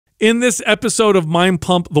In this episode of Mind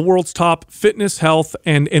Pump, the world's top fitness, health,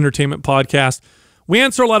 and entertainment podcast, we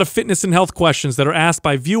answer a lot of fitness and health questions that are asked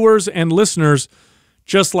by viewers and listeners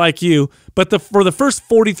just like you. But for the first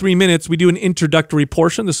 43 minutes, we do an introductory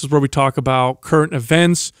portion. This is where we talk about current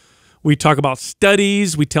events. We talk about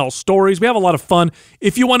studies. We tell stories. We have a lot of fun.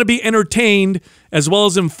 If you want to be entertained as well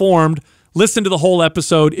as informed, listen to the whole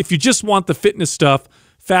episode. If you just want the fitness stuff,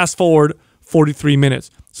 fast forward 43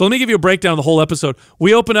 minutes. So let me give you a breakdown of the whole episode.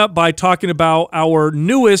 We open up by talking about our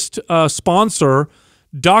newest sponsor,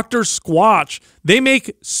 Dr. Squatch. They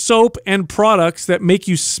make soap and products that make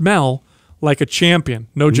you smell like a champion.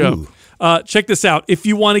 No joke. Check this out. If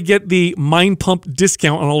you want to get the Mind Pump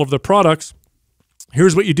discount on all of their products,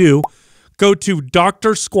 here's what you do. Go to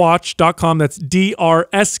drsquatch.com. That's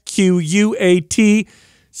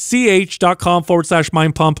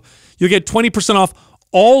DRSQUATCH.com/Mind Pump. You'll get 20% off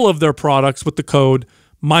all of their products with the code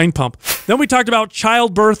Mind Pump. Then we talked about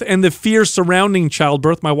childbirth and the fear surrounding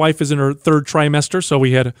childbirth. My wife is in her 3rd trimester, so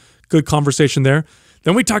we had a good conversation there.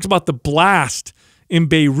 Then we talked about the blast in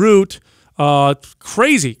Beirut.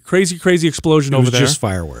 Crazy explosion over there. It was just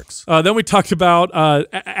fireworks. Then we talked about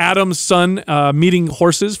Adam's son meeting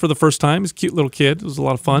horses for the first time. He's a cute little kid. It was a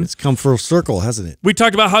lot of fun. It's come full circle, hasn't it? We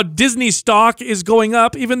talked about how Disney stock is going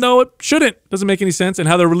up, even though it shouldn't. Doesn't make any sense. And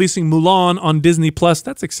how they're releasing Mulan on Disney Plus.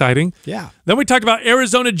 That's exciting. Yeah. Then we talked about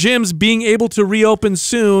Arizona gyms being able to reopen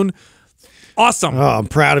soon. Awesome. Oh, I'm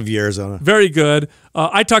proud of you, Arizona. Very good.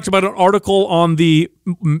 I talked about an article on the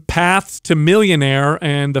path to millionaire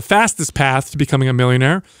and the fastest path to becoming a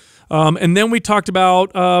millionaire. And then we talked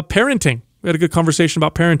about parenting. We had a good conversation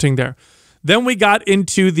about parenting there. Then we got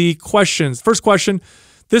into the questions. First question,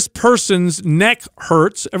 this person's neck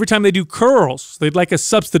hurts every time they do curls. They'd like a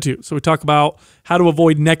substitute. So we talk about how to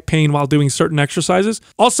avoid neck pain while doing certain exercises.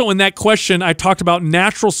 Also in that question, I talked about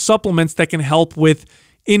natural supplements that can help with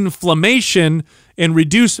inflammation and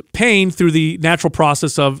reduce pain through the natural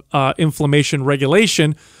process of inflammation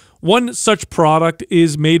regulation. One such product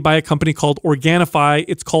is made by a company called Organifi.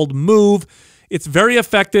 It's called Move. It's very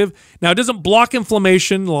effective. Now, it doesn't block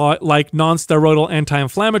inflammation like non-steroidal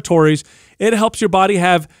anti-inflammatories. It helps your body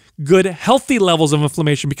have good, healthy levels of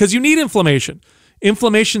inflammation because you need inflammation.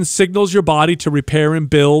 Inflammation signals your body to repair and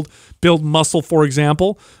build muscle, for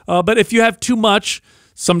example. But if you have too much,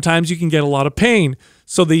 sometimes you can get a lot of pain.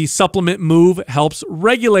 So the supplement Move helps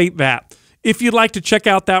regulate that. If you'd like to check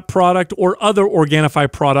out that product or other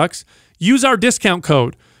Organifi products, use our discount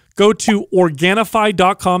code. Go to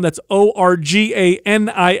Organifi.com. That's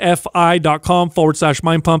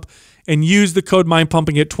ORGANIFI.com/Mind Pump and use the code Mind Pump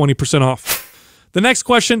and get 20% off. The next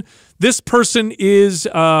question, this person is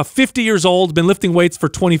 50 years old, been lifting weights for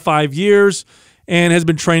 25 years, and has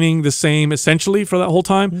been training the same essentially for that whole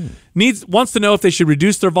time. Wants to know if they should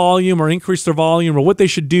reduce their volume or increase their volume or what they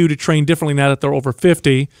should do to train differently now that they're over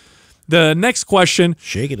 50. The next question.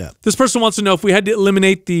 Shake it up. This person wants to know if we had to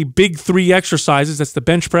eliminate the big 3 exercises, that's the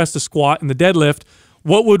bench press, the squat, and the deadlift,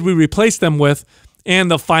 what would we replace them with?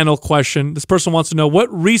 And the final question. This person wants to know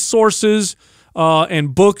what resources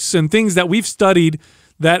and books and things that we've studied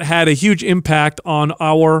that had a huge impact on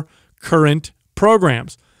our current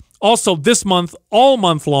programs. Also, this month, all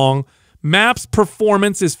month long, MAPS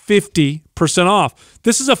Performance is 50% off.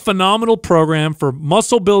 This is a phenomenal program for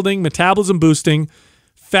muscle building, metabolism boosting,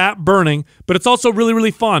 fat burning, but it's also really,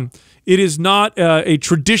 really fun. It is not a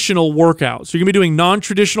traditional workout. So you're going to be doing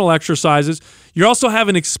non-traditional exercises. You also have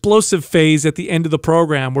an explosive phase at the end of the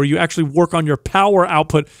program where you actually work on your power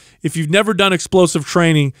output. If you've never done explosive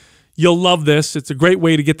training, you'll love this. It's a great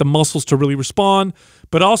way to get the muscles to really respond,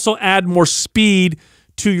 but also add more speed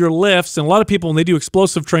to your lifts. And a lot of people, when they do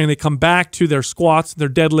explosive training, they come back to their squats, their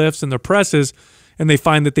deadlifts, and their presses, and they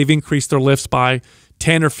find that they've increased their lifts by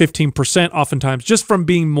 10 or 15% oftentimes just from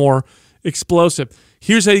being more explosive.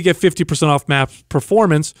 Here's how you get 50% off MAPS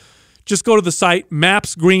Performance. Just go to the site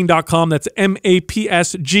mapsgreen.com. That's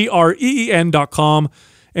MAPSGREEN.com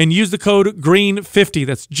and use the code GREEN50.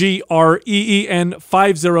 That's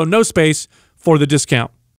GREEN50, no space, for the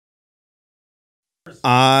discount.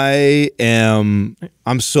 I'm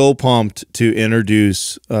so pumped to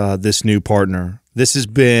introduce this new partner. This has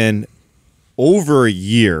been over a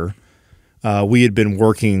year. We had been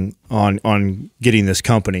working on getting this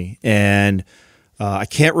company, and I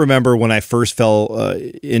can't remember when I first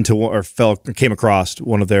came across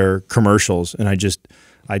one of their commercials, and I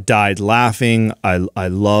died laughing. I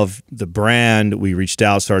love the brand. We reached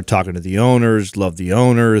out, started talking to the owners, loved the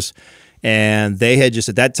owners. And they had just,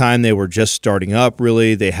 at that time, they were just starting up,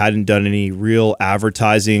 really. They hadn't done any real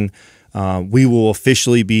advertising. We will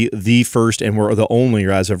officially be the first, and we're the only,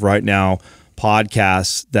 as of right now,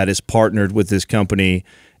 podcast that is partnered with this company.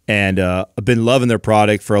 And I've been loving their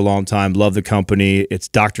product for a long time. Love the company. It's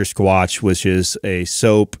Dr. Squatch, which is a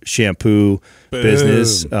soap shampoo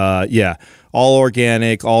business. Yeah, all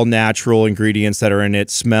organic, all natural ingredients that are in it.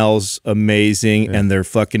 Smells amazing, and they're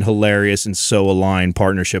fucking hilarious and so aligned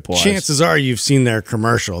partnership-wise. Chances are you've seen their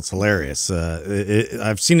commercial. It's hilarious.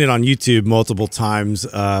 I've seen it on YouTube multiple times,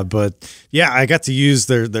 but yeah, I got to use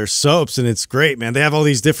their soaps, and it's great, man. They have all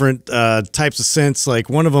these different types of scents. Like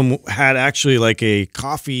one of them had actually like a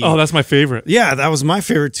coffee. Oh, that's my favorite. Yeah, that was my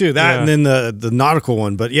favorite too. That and then the nautical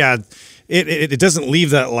one. But yeah, it doesn't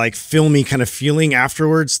leave that like filmy kind of feeling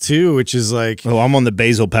afterwards too, which is like, oh, I'm on the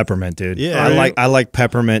basil peppermint, dude. Yeah, I like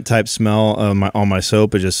peppermint type smell on my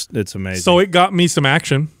soap. It's amazing. So it got me some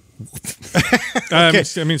action. okay.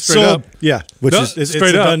 I mean, straight up. Yeah, which is straight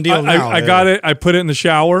it's a up. done deal now. I got it. I put it in the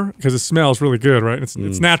shower because it smells really good, right? It's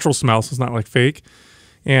natural smell, so it's not like fake.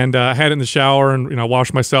 And I had it in the shower, and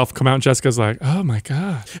washed myself. Come out, and Jessica's like, "Oh my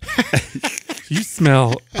god, you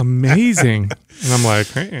smell amazing." And I'm like,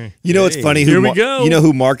 "Hey, it's funny. Here we go. You know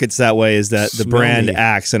who markets that way is that the Smell brand me.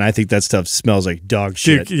 Axe, and I think that stuff smells like dog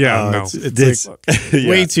shit. Dude, no, it's like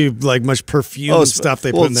way too like much perfume stuff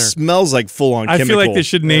they put in there. It smells like full on. I feel like they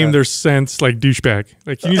should name their scents like douchebag.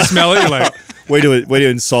 Like you smell it, you're like, way to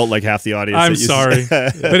insult like half the audience. I'm sorry,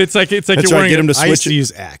 but it's like you're right, wearing. get them to I used switch. to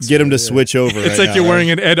use Axe. Get them to switch over. It's like you're wearing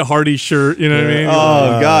an Ed Hardy shirt. You know what I mean?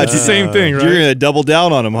 Oh God, it's the same thing, right? You're gonna double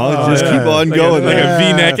down on them, huh? Just keep on like going. like a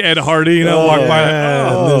V-neck Ed Hardy. Walk by.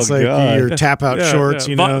 And it's like God. your tap out shorts.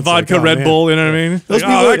 It's vodka like, Red man. Bull. You know what I mean? Those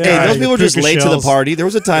people are just Puka late to the shells. party. There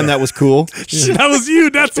was a time that was cool. That was you.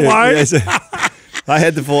 That's why. Yes. I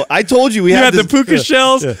had the full. I told you we You had had the puka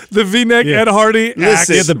shells, the V-neck Ed Hardy,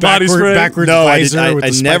 Listen, Axe, the body spray. backwards No, I, visor did, with I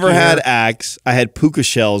the never spiky had hair. Axe. I had puka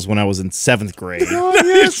shells when I was in 7th grade.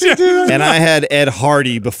 Yes, you did. And I had Ed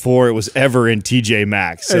Hardy before it was ever in TJ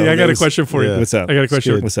Maxx. So Hey, I got a there's- question for you. What's up? I got a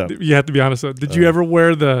question. What's up? You have to be honest though. Did you ever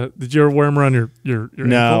wear Did you ever wear them around your No,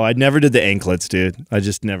 ankle? I never did the anklets, dude. I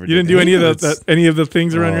just never. You didn't do any of the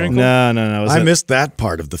things around your ankle. No. I missed that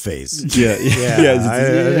part of the phase. Yeah, I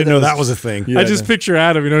didn't know that was a thing. I just picture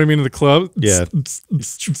Adam. You know what I mean in the club. Yeah. And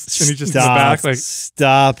he's just in the back like.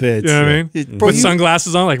 Stop it. You know what I mean? Bro, Put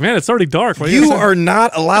sunglasses on, like, man, it's already dark. What you are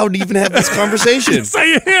not allowed to even have this conversation.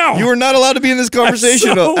 say him. You are not allowed to be in this conversation.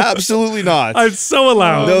 so- No, absolutely not. I'm so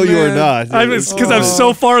allowed. No, you are not. Because I'm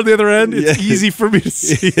so far on the other end. It's easy for me to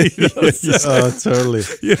see. You know what I'm saying? Oh, totally.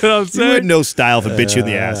 You know what I'm You saying? wouldn't know style if it bit you in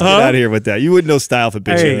the ass. Get out of here with that. You wouldn't know style if it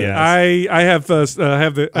bit you in the Hey, ass. I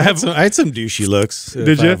have some douchey looks.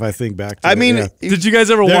 Did you? If I think back to I it, mean, yeah. Did you guys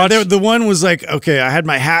ever watch? The one was like, okay, I had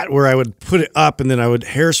my hat where I would put it up and then I would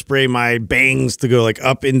hairspray my bangs to go like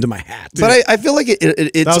up into my hat. But I feel like it's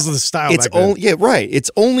that was the style. It's back then. only right. It's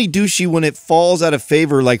only douchey when it falls out of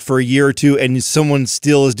favor, like for a year or two, and someone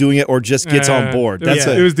still is doing it or just gets on board. That's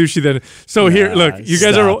it was douchey then. So here, look, you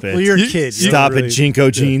guys are. stop it. Well, you're a kid. You Stop don't it, really-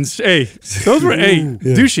 Jinko jeans. Hey, those were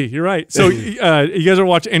douchey. You're right. So you guys ever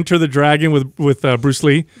watch Enter the Dragon with Bruce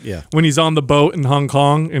Lee? Yeah. When he's on the boat in Hong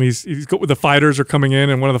Kong and he's with the fighters are coming in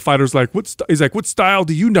and one of the fighters like, he's like, what style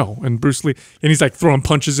do you know? And Bruce Lee and he's like throwing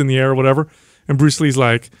punches in the air or whatever. And Bruce Lee's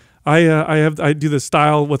like, I do the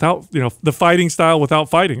style without the fighting style without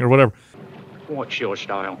fighting or whatever. What's your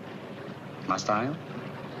style? My style?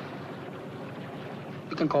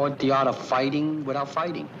 You can call it the art of fighting without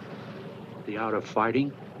fighting. The art of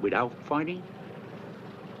fighting without fighting?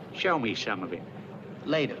 Show me some of it.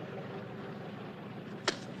 Later.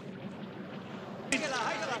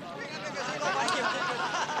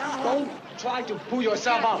 Don't try to pull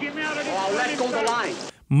yourself up, or I'll let go the line.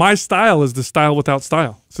 My style is the style without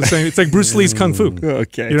style. It's the same. It's like Bruce Lee's kung fu.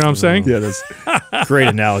 Okay, You know what I'm saying? Yeah, that's a great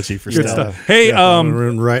analogy for Good style. stuff. Hey,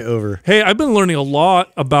 Run right over. Hey, I've been learning a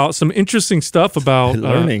lot about some interesting stuff about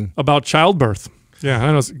about childbirth. Yeah,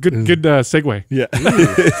 I know. It's good segue. Yeah.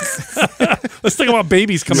 Let's think about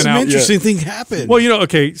babies coming Some out. interesting thing happened. Well,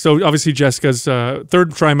 okay, so obviously Jessica's 3rd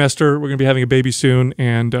trimester. We're going to be having a baby soon,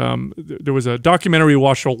 and there was a documentary we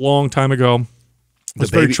watched a long time ago. It was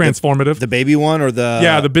very transformative. The baby one or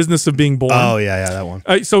the the business of being born. Oh yeah, that one.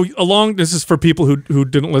 So this is for people who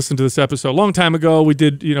didn't listen to this episode. A long time ago, we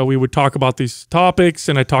did, we would talk about these topics,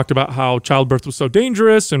 and I talked about how childbirth was so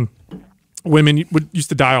dangerous, and women used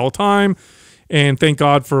to die all the time. And thank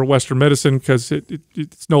God for Western medicine because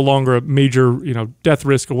it's no longer a major, death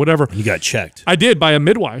risk or whatever. You got checked. I did by a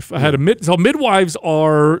midwife. I had so midwives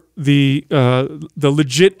are the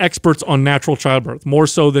legit experts on natural childbirth, more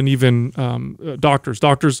so than even doctors.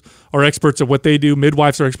 Doctors are experts at what they do.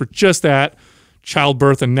 Midwives are experts just at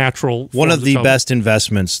childbirth and natural. One of the childbirth. best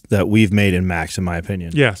investments that we've made in Max, in my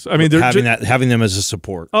opinion. Yes, I mean having them as a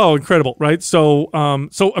support. Oh, incredible, right? So,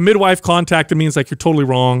 so a midwife contacted me and is like, "You're totally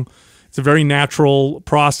wrong. It's a very natural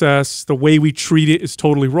process. The way we treat it is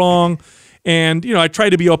totally wrong." And I try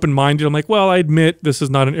to be open-minded. I'm like, well, I admit this is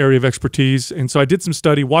not an area of expertise, and so I did some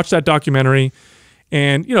study, watched that documentary.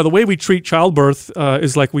 And the way we treat childbirth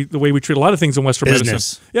is like the way we treat a lot of things in Western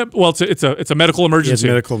medicine. Yeah, well, it's a medical emergency. It's a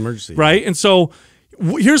medical emergency, right? And so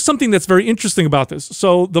here's something that's very interesting about this.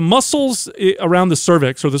 So the muscles around the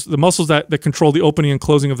cervix, or the muscles that control the opening and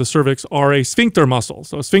closing of the cervix, are a sphincter muscle.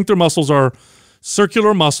 So sphincter muscles are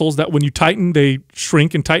circular muscles that when you tighten, they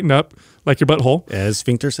shrink and tighten up like your butthole. As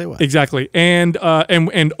sphincters say what? Exactly, and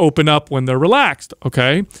open up when they're relaxed.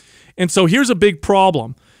 Okay, and so here's a big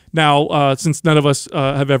problem. Now, since none of us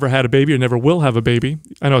have ever had a baby or never will have a baby,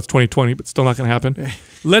 I know it's 2020, but still not going to happen.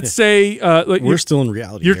 Let's say we're still in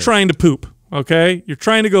reality. You're trying to poop, okay? You're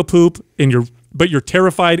trying to go poop, but you're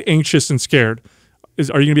terrified, anxious, and scared.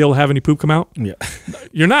 Are you going to be able to have any poop come out? Yeah,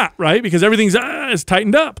 you're not, right? Because everything's is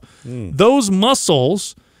tightened up. Those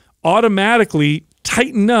muscles automatically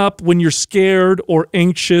tighten up when you're scared or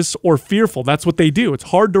anxious or fearful. That's what they do. It's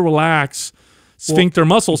hard to relax sphincter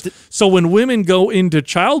muscles. So when women go into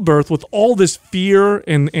childbirth with all this fear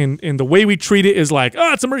and the way we treat it is like,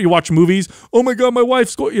 it's a murder. You watch movies, oh my God, my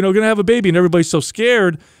wife's gonna have a baby, and everybody's so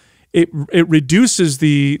scared. It reduces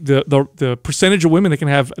the percentage of women that can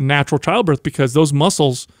have natural childbirth because those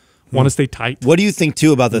muscles want to stay tight. What do you think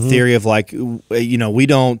too about the theory of like, we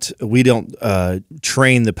don't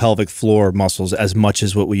train the pelvic floor muscles as much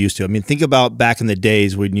as what we used to? I mean, think about back in the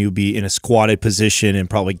days when you be in a squatted position and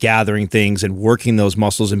probably gathering things and working those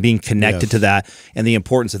muscles and being connected to that, and the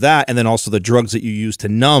importance of that, and then also the drugs that you use to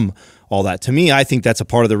numb all that. To me, I think that's a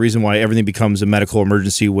part of the reason why everything becomes a medical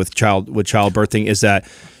emergency with childbirthing is that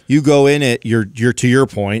you go in it, you're to your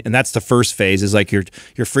point, and that's the first phase. Is like you're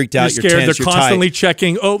freaked out, you're scared. tense, They're constantly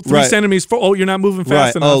checking. Oh, 3 centimeters. You're not moving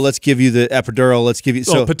fast enough. Oh, let's give you the epidural. Let's give you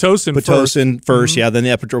Pitocin first. Yeah, then the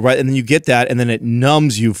epidural. Right, and then you get that, and then it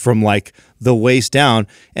numbs you from like the waist down.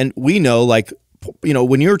 And we know, like,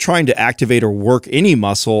 when you're trying to activate or work any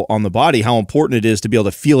muscle on the body, how important it is to be able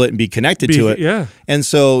to feel it and be connected to it. Yeah. And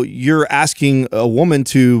so you're asking a woman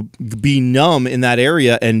to be numb in that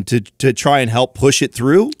area and to try and help push it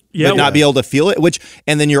through, but not be able to feel it,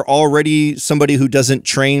 and then you're already somebody who doesn't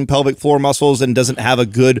train pelvic floor muscles and doesn't have a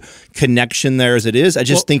good connection there as it is. I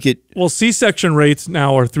just think it... Well, C-section rates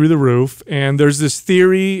now are through the roof, and there's this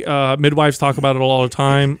theory, midwives talk about it all the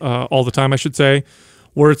time, I should say,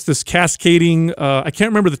 where it's this cascading, I can't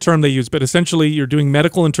remember the term they use, but essentially you're doing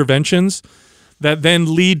medical interventions that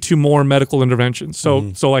then lead to more medical interventions.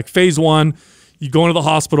 So like phase 1, you go into the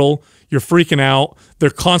hospital, you're freaking out, they're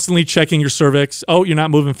constantly checking your cervix. Oh, you're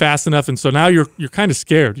not moving fast enough. And so now you're kind of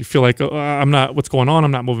scared. You feel like, what's going on?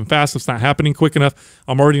 I'm not moving fast. It's not happening quick enough.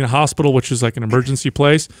 I'm already in a hospital, which is like an emergency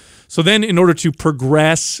place. So then in order to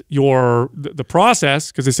progress the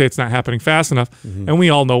process, because they say it's not happening fast enough, and we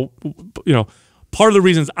all know, part of the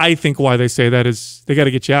reasons I think why they say that is they got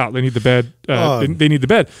to get you out. They need the bed. They need the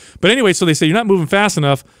bed. But anyway, so they say you're not moving fast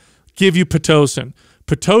enough. Give you Pitocin.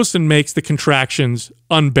 Pitocin makes the contractions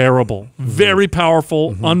unbearable. Very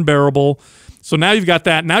powerful, unbearable. So now you've got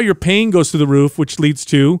that. Now your pain goes through the roof, which leads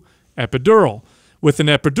to epidural. With an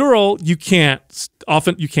epidural, you can't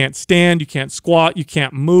stand, you can't squat, you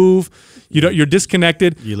can't move. You're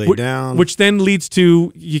disconnected. You lay down, which then leads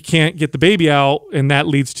to you can't get the baby out, and that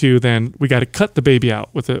leads to then we got to cut the baby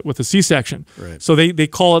out with a C-section. Right. So they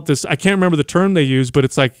call it this. I can't remember the term they use, but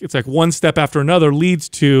it's like one step after another leads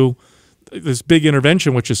to this big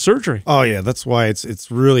intervention, which is surgery. Oh yeah, that's why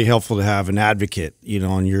it's really helpful to have an advocate,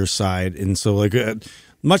 on your side, and so like.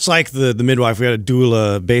 Much like the midwife, we had a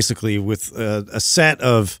doula basically with a set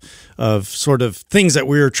of sort of things that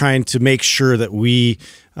we were trying to make sure that we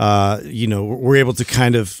we're able to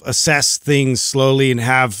kind of assess things slowly and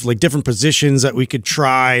have like different positions that we could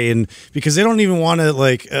try, and because they don't even want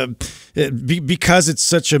to because it's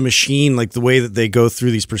such a machine, like the way that they go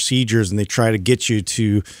through these procedures and they try to get you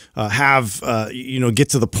to get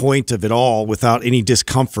to the point of it all without any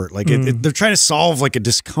discomfort. Like they're trying to solve like a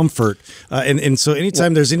discomfort, and so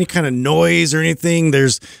anytime there's any kind of noise or anything,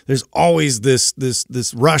 there's always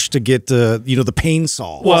this rush to get the pain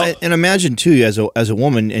solved. Well, and imagine too, as a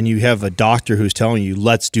woman, and you have a doctor who's telling you,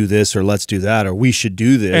 let's do this or let's do that or we should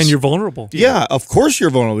do this, and you're vulnerable. Yeah, of course you're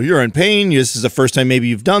vulnerable. You're in pain. This is the first time maybe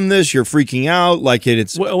you've done this. You're freaking out. Like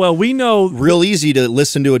it's we know real easy to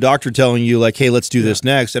listen to a doctor telling you like, hey, let's do this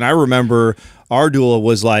next. And I remember our doula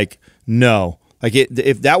was like, no. Like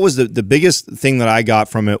if that was the biggest thing that I got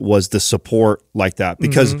from it was the support like that,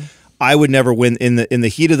 because I would never win in the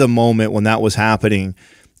heat of the moment when that was happening.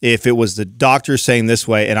 If it was the doctor saying this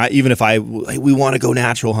way, and even if we want to go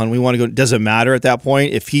natural, hon, we want to go, it doesn't matter at that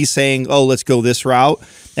point. If he's saying, oh, let's go this route,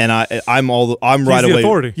 and I'm right away,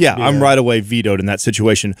 authority. Yeah, I'm right away vetoed in that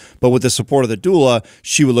situation. But with the support of the doula,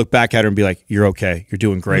 she would look back at her and be like, "You're okay. You're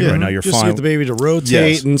doing great right now. You're just fine." Get the baby to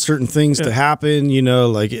rotate and certain things to happen. You know,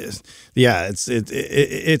 like it's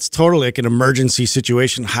totally like an emergency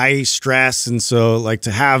situation, high stress, and so like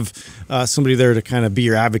to have somebody there to kind of be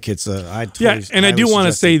your advocates. I do want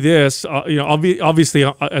to say this. You know, obviously,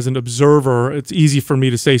 as an observer, it's easy for me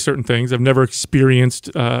to say certain things. I've never experienced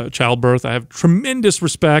childbirth. I have tremendous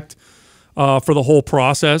respect for the whole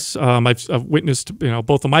process. I've witnessed, you know,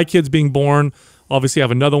 both of my kids being born. Obviously, I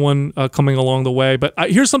have another one coming along the way. But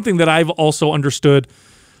here's something that I've also understood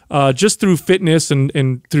just through fitness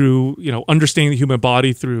and through, you know, understanding the human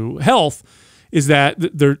body through health, is that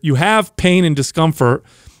you have pain and discomfort,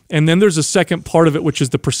 and then there's a second part of it, which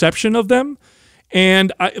is the perception of them.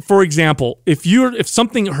 And for example, if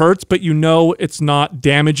something hurts but you know it's not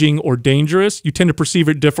damaging or dangerous, you tend to perceive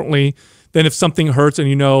it differently than if something hurts and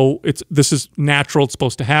you know this is natural, it's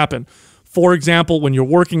supposed to happen. For example, when you're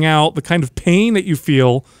working out, the kind of pain that you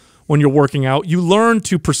feel when you're working out, you learn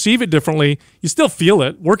to perceive it differently. You still feel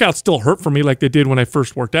it. Workouts still hurt for me like they did when I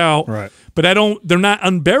first worked out. Right. But they're not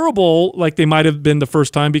unbearable like they might have been the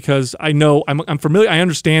first time, because I know I'm familiar, I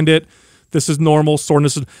understand it. This is normal.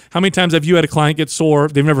 Soreness. How many times have you had a client get sore?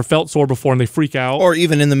 They've never felt sore before and they freak out. Or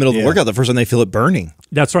even in the middle of the workout, the first time they feel it burning.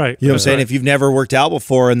 That's right. You know what I'm saying? If you've never worked out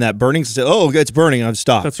before and that burning, it's burning, I've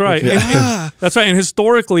stopped. That's right. That's right. And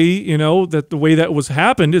historically, you know, that the way that was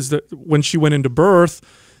happened is that when she went into birth,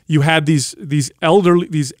 you had these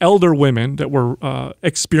elder women that were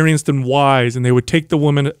experienced and wise, and they would take the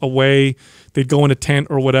woman away. They'd go in a tent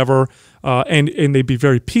or whatever, and they'd be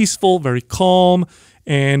very peaceful, very calm.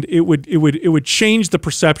 And it would change the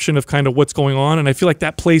perception of kind of what's going on, and I feel like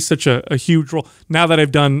that plays such a huge role. Now that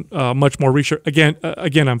I've done much more research, again,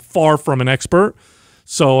 I'm far from an expert,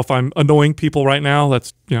 so if I'm annoying people right now,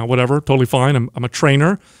 that's, you know, whatever, totally fine. I'm a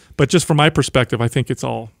trainer, but just from my perspective, I think it's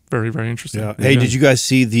all very, very interesting. Yeah. Hey, did you guys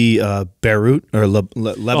see the Beirut or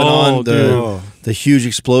Lebanon, the huge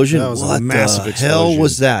explosion? That was what a massive the hell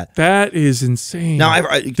was that? That is insane. Now,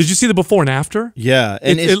 did you see the before and after? Yeah,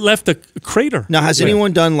 and it left a crater. Now, has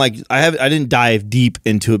anyone done, like, I didn't dive deep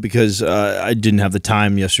into it because I didn't have the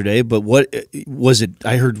time yesterday. But what was it?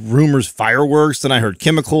 I heard rumors, fireworks. Then I heard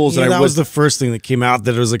chemicals. Yeah, that was the first thing that came out,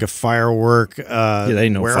 that it was like a firework they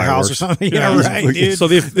didn't know warehouse fireworks or something. Yeah, right. Dude. So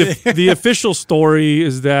the official story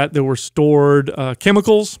is that there were stored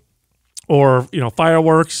chemicals or, you know,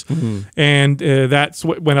 fireworks, and that's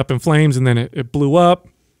what went up in flames, and then it blew up.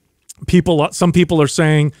 Some people are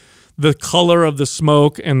saying the color of the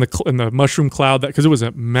smoke and the mushroom cloud, that because it was a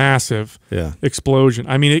massive explosion.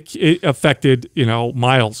 I mean, it affected, you know,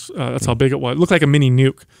 miles. That's how big it was. It looked like a mini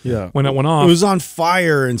nuke when it went off. It was on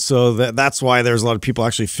fire, and so that's why there's a lot of people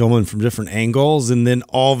actually filming from different angles, and then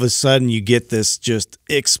all of a sudden you get this just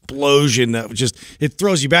explosion that it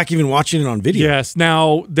throws you back even watching it on video. Yes.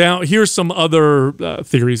 Now here's some other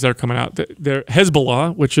theories that are coming out.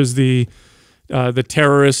 Hezbollah, which is the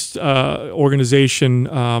terrorist organization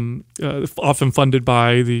often funded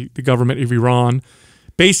by the government of Iran,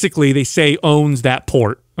 basically they say owns that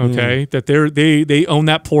port. Okay, that they own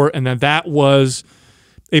that port, and that was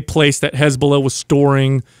a place that Hezbollah was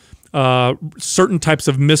storing certain types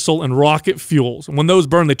of missile and rocket fuels. And when those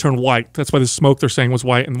burn, they turn white. That's why the smoke they're saying was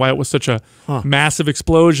white, and why it was such a massive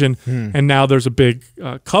explosion. And now there's a big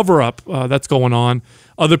cover-up that's going on.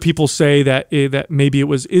 Other people say that maybe it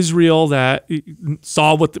was Israel that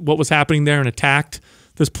saw what was happening there and attacked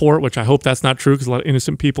this port, which I hope that's not true, because a lot of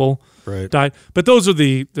innocent people died. But those are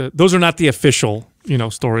those are not the official, you know,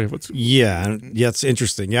 story of what's. Yeah, it's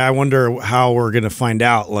interesting. Yeah, I wonder how we're going to find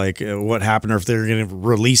out, like, what happened, or if they're going to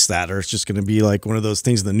release that, or it's just going to be like one of those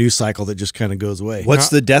things in the news cycle that just kind of goes away. What's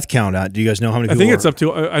the death count at? Do you guys know how many people? I think it's up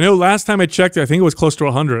to, I know last time I checked, I think it was close to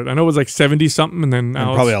 100. I know it was like 70 something, and then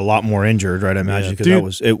now probably a lot more injured, right? I imagine, because that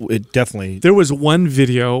was it definitely. There was one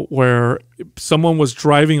video where someone was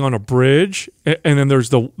driving on a bridge, and then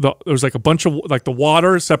there's like a bunch of, like, the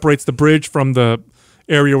water separates the bridge from the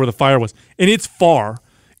area where the fire was, and it's far.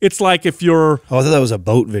 It's like if you're... Oh, I thought that was a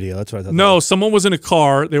boat video. That's what I thought. No, someone was in a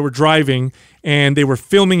car. They were driving, and they were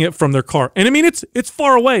filming it from their car. And I mean, it's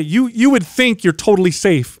far away. You would think you're totally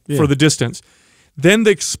safe for the distance. Then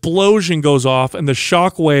the explosion goes off, and the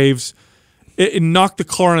shock waves it knocked the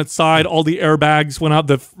car on its side. All the airbags went out.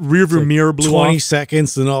 The rearview mirror blew 20 off.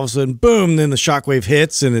 seconds, then all of a sudden, boom! Then the shockwave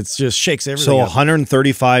hits, and it just shakes everything. So up.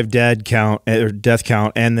 135 death count,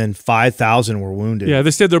 and then 5,000 were wounded. Yeah,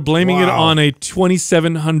 they said they're blaming it on a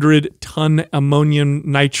 2,700-ton ammonium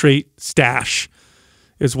nitrate stash.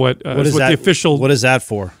 Is what the official. What is that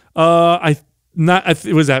for? Was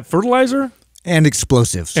that fertilizer And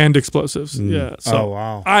explosives. Yeah. So, Oh,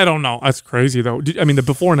 wow. I don't know. That's crazy though. I mean, the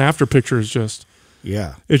before and after picture is just.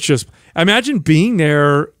 Yeah. It's just. Imagine being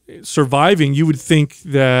there, surviving. You would think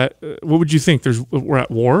that. What would you think? We're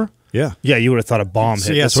at war. Yeah. Yeah, you would have thought a bomb hit.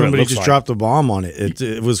 So, yeah, That's what it somebody looks just like. dropped a bomb on it.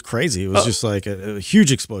 It was crazy. It was just like a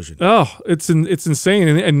huge explosion. Oh, it's insane.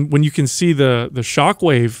 And when you can see the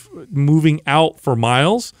shockwave moving out for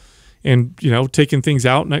miles, and taking things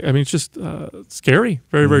out, and I mean it's just scary,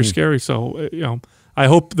 very very scary. So I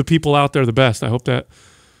hope the people out there are the best. I hope that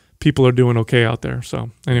people are doing okay out there. So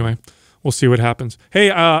anyway, we'll see what happens. Hey,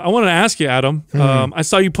 I wanted to ask you, Adam. I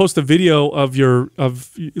saw you post a video of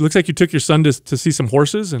it looks like you took your son to see some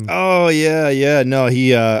horses. And Oh yeah. No,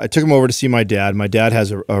 I took him over to see my dad. My dad has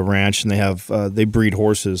a ranch, and they breed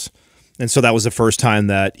horses, and so that was the first time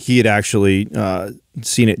that he had actually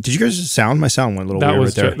seen it. Did you guys sound? My sound went a little weird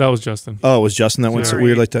right there. That was Justin. Oh, it was Justin that went so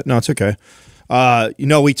weird like that. No, it's okay.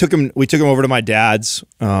 We took him over to my dad's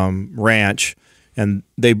ranch, and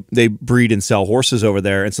they breed and sell horses over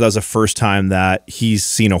there. And so that was the first time that he's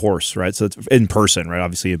seen a horse, right? So it's in person, right?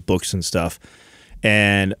 Obviously, in books and stuff.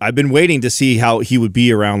 And I've been waiting to see how he would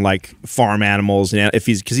be around like farm animals, and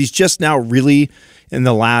because he's just now really in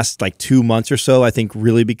the last like 2 months or so, I think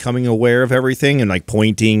really becoming aware of everything and like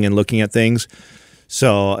pointing and looking at things.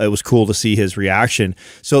 So it was cool to see his reaction.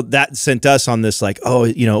 So that sent us on this like,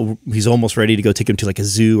 he's almost ready to go take him to like a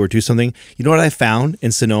zoo or do something. You know what I found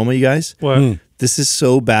in Sonoma, you guys? What? This is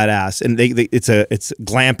so badass, and it's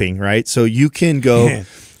glamping, right? So you can go.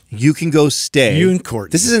 You can go stay. You and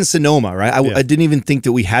Courtney. This is in Sonoma, right? I didn't even think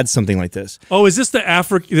that we had something like this. Oh, is this the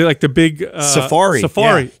like the big Safari?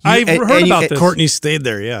 Safari. Yeah. I've heard about this. Courtney stayed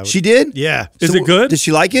there, yeah. She did? Yeah. Is it good? Did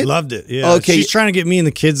she like it? Loved it, yeah. Okay. She's trying to get me and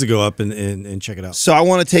the kids to go up and check it out. So I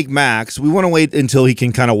want to take Max. We want to wait until he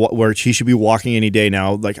can kind of where he should be walking any day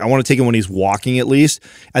now. Like I want to take him when he's walking at least.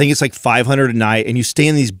 I think it's like $500 a night, and you stay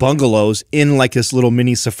in these bungalows in like this little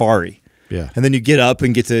mini safari. Yeah. And then you get up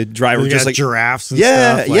and get to drive. You just got like giraffes and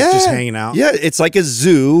stuff, like just hanging out. Yeah, it's like a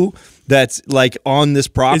zoo that's like on this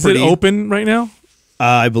property. Is it open right now?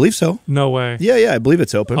 I believe so. No way. Yeah, I believe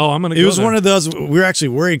it's open. Oh, I'm gonna. It was one of those. We were actually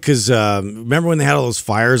worried because remember when they had all those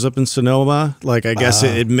fires up in Sonoma? Like I guess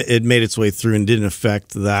it made its way through and didn't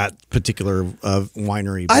affect that particular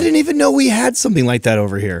winery. I didn't even know we had something like that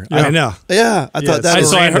over here. I know. Yeah, I thought that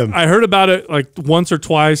was random. I heard about it like once or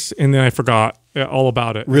twice, and then I forgot all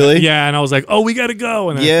about it. Really? Yeah, and I was like, oh, we got to go.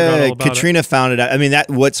 And I forgot all about Katrina found it out. I mean,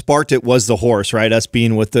 what sparked it was the horse, right? Us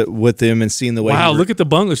being with them and seeing the way. Wow, look at the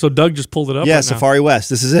bungalow. So Doug just pulled it up. Yeah, right Safari West.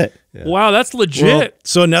 This is it. Yeah. Wow, that's legit. Well,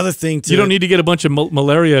 so another thing, you don't need to get a bunch of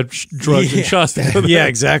malaria drugs and shots. Yeah,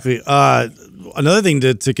 exactly. Another thing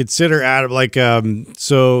to consider, Adam, like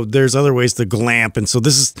so there's other ways to glamp, and so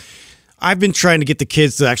this is. I've been trying to get the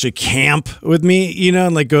kids to actually camp with me,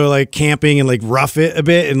 and like go like camping and like rough it a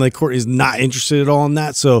bit. And like Courtney's not interested at all in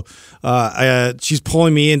that. So she's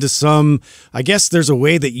pulling me into some, I guess there's a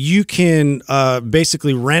way that you can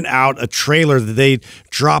basically rent out a trailer that they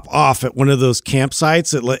drop off at one of those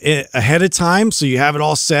campsites ahead of time. So you have it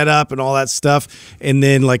all set up and all that stuff. And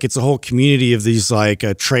then like it's a whole community of these like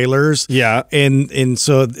trailers. Yeah. And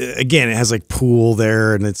so again, it has like pool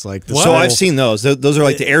there and it's like. So I've seen those. Those are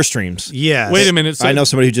like the Airstreams. Yeah. Wait a minute. So I know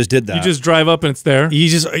somebody who just did that. You just drive up and it's there.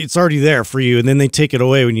 It's already there for you, and then they take it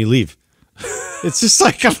away when you leave. It's just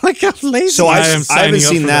like I'm lazy. So I haven't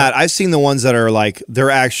seen that. I've seen the ones that are like they're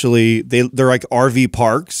like RV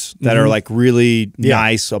parks that are like really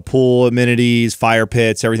nice, a pool, amenities, fire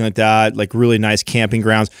pits, everything like that, like really nice camping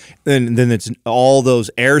grounds. And then it's all those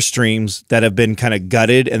Airstreams that have been kind of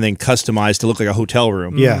gutted and then customized to look like a hotel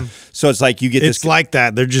room. Yeah. So it's like you get it's like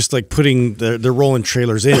that. They're just like they're rolling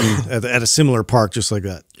trailers in at a similar park, just like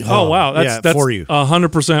that. Oh wow, that's for you.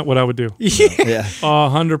 100% what I would do. Yeah,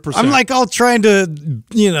 100%. I'm like all trying to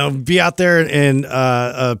be out there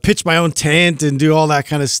and pitch my own tent and do all that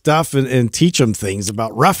kind of stuff and teach them things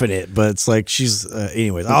about roughing it. But it's like she's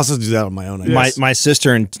anyways. I also do that on my own. My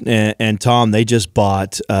sister and Tom, they just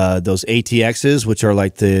bought those ATXs, which are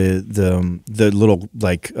like the little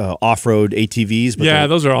like off-road ATVs. But yeah,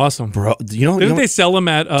 those are awesome, bro. Didn't they sell them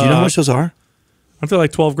at? Do you know how much those are? Aren't they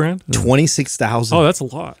like $12,000? 26,000. Oh, that's a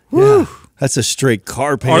lot. Yeah. That's a straight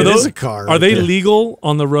car paint. Are It those is a car Are right they there. legal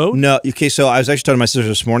on the road? No, okay. So I was actually talking to my sister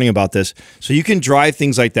this morning about this. So you can drive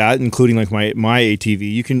things like that, including like my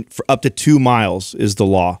ATV. You can for up to 2 miles is the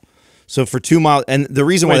law. So for 2 miles, and the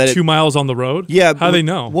reason why Wait, that 2 miles on the road? yeah, How do they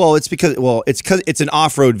know? Well, it's because it's an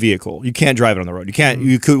off-road vehicle. You can't drive it on the road. You can't.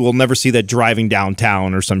 We'll never see that driving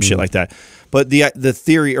downtown or some shit like that. But the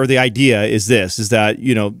theory or the idea is this: is that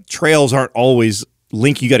trails aren't always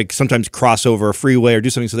linked. You got to sometimes cross over a freeway or do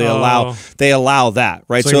something. So they allow that,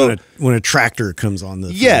 right? It's like when a tractor comes on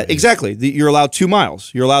the yeah, freeway. exactly. You're allowed 2 miles.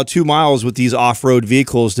 You're allowed 2 miles with these off-road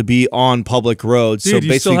vehicles to be on public roads. Dude,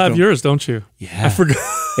 so you still have yours, don't you? Yeah, I forgot.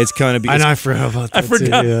 It's going to be. I know. I forgot about that. I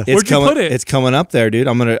forgot. Too, yeah. Where'd you put it? It's coming up there, dude.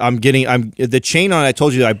 I'm the chain on it. I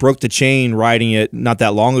told you I broke the chain riding it not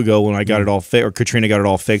that long ago when I got it all fixed, or Katrina got it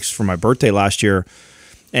all fixed for my birthday last year.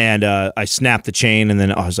 And I snapped the chain, and then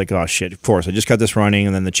I was like, oh, shit, of course. I just got this running,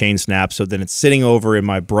 and then the chain snapped. So then it's sitting over in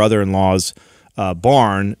my brother-in-law's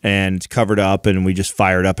barn, and it's covered up, and we just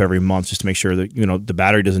fire it up every month just to make sure that, the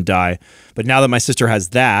battery doesn't die. But now that my sister has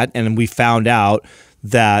that, and we found out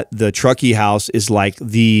that the Truckee House is like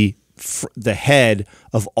the head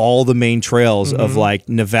of all the main trails of like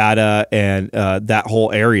Nevada and that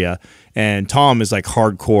whole area. And Tom is like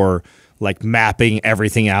hardcore, like mapping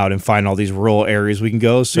everything out and find all these rural areas we can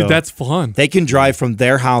go. So Dude, that's fun. they can drive from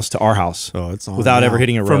their house to our house Oh, it's on without now. ever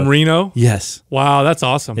hitting a road. From Reno? Yes. Wow, that's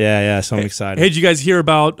awesome. Yeah. So I'm excited. Hey, did you guys hear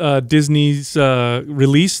about Disney's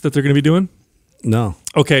release that they're going to be doing? No.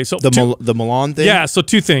 Okay, so the Milan thing? yeah, so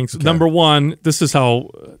 2 things. Number one, this is how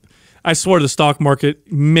I swear the stock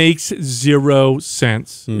market makes 0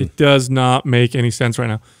 sense. It does not make any sense right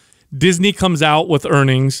now. Disney comes out with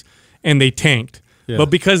earnings and they tanked. Yeah. But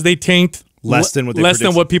because they tanked Less than what they less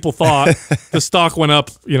than predicted. what people thought, the stock went up,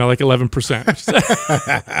 like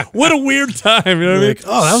 11%. What a weird time, you know what I mean? Like,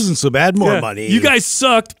 oh, that wasn't so bad. More Yeah. money. You guys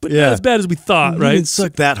sucked, but not Yeah. as bad as we thought, You right? didn't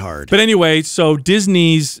suck that hard. But anyway, so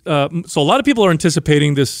Disney's so a lot of people are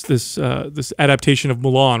anticipating this adaptation of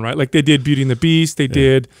Mulan, right? Like they did Beauty and the Beast, they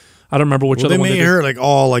did I don't remember which Well, other they one made did. her like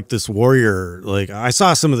all like this warrior. Like I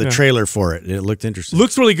saw some of the trailer for it, and it looked interesting.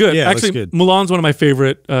 Looks really good. Yeah, it Actually, looks good. Mulan's one of my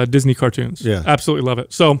favorite Disney cartoons. Yeah. Absolutely love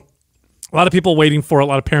it. So a lot of people waiting for it. A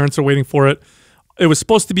lot of parents are waiting for it. It was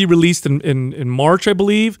supposed to be released in March, I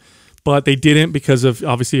believe, but they didn't because of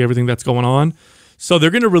obviously everything that's going on. So they're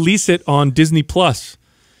going to release it on Disney Plus.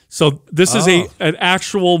 So this is an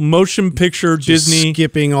actual motion picture Just Disney,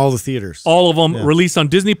 skipping all the theaters. all of them released on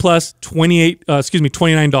Disney Plus.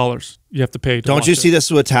 $29. You have to pay. To Don't watch you it. see this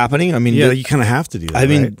is what's happening? I mean, Yeah, you kind of have to do that. I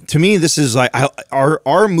mean, right? to me, this is like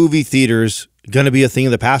our movie theaters going to be a thing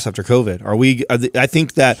of the past after COVID? I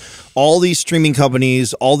think that all these streaming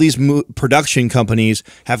companies, all these production companies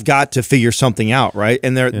have got to figure something out, right?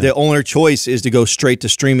 And the only choice is to go straight to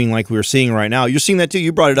streaming, like we're seeing right now. You're seeing that too.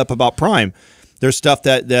 You brought it up about Prime. There's stuff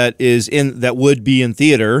that would be in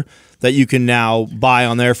theater that you can now buy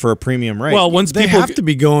on there for a premium rate. Well, once They people have to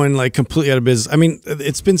be going like completely out of business. I mean,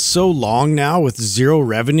 it's been so long now with zero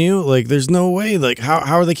revenue. Like, there's no way. Like, how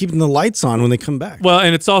are they keeping the lights on when they come back? Well,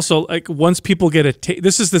 and it's also like once people get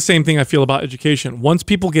this is the same thing I feel about education. Once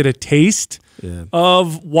people get a taste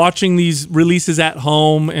of watching these releases at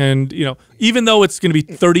home, and even though it's going to be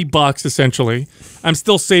 $30 essentially, I'm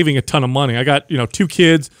still saving a ton of money. I got 2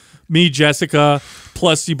 kids, me, Jessica,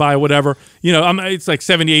 plus you buy whatever. It's like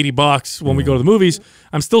 $70, $80 when we go to the movies.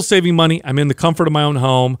 I'm still saving money. I'm in the comfort of my own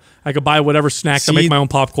home. I could buy whatever snacks. I make my own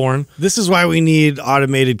popcorn. This is why we need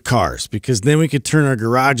automated cars, because then we could turn our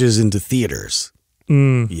garages into theaters.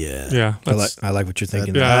 Yeah, I like what you're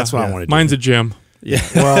thinking. yeah, That's what I want to do. Mine's a gym.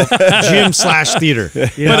 Well, gym/theater.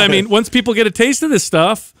 But I mean, once people get a taste of this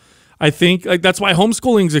stuff, I think that's why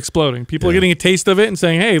homeschooling is exploding. People are getting a taste of it and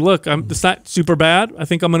saying, "Hey, look, it's not super bad. I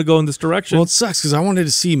think I'm going to go in this direction." Well, it sucks because I wanted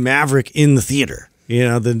to see Maverick in the theater.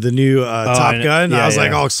 The new Top Gun. I was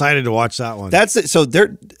like all excited to watch that one. That's it. So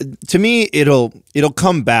to me, it'll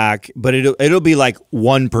come back, but it'll be like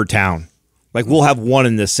one per town. Like we'll have one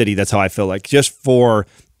in this city. That's how I feel like, just for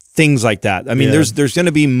things like that. I mean, there's going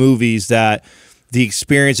to be movies that the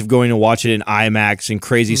experience of going to watch it in IMAX and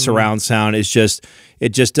crazy surround sound is just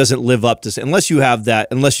doesn't live up to, unless you have that,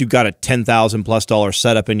 unless you've got a $10,000+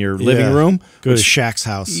 setup in your living room. Go to Shaq's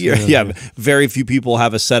house. Yeah, very few people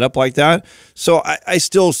have a setup like that. So I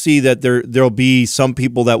still see that there'll be some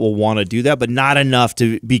people that will want to do that, but not enough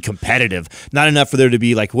to be competitive. Not enough for there to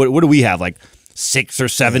be like, what do we have? Like 6 or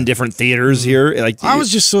 7 different theaters here. Like I was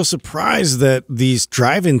just so surprised that these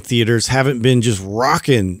drive-in theaters haven't been just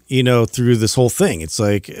rocking, through this whole thing. It's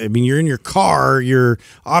like, I mean, you're in your car, you're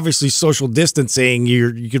obviously social distancing,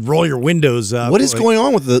 you could roll your windows up. What is going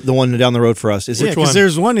on with the one down the road for us? Is it because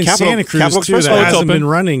there's one in Santa Cruz Capital too Express? that hasn't open. been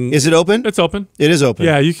running. Is it open? It's open. It is open.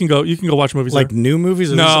 Yeah, you can go watch movies Like there. new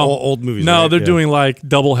movies or just old movies? No, right? they're Yeah. doing like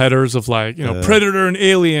double headers of like, Predator and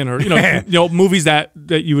Alien, or movies that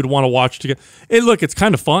you would want to watch together. Look, it's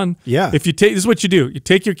kind of fun. Yeah. If you take, this is what you do. You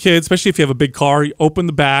take your kids, especially if you have a big car, you open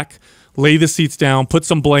the back, lay the seats down, put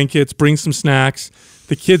some blankets, bring some snacks.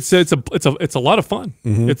 The kids say it's a lot of fun.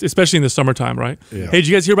 It's, especially in the summertime, right? Yeah. Hey, did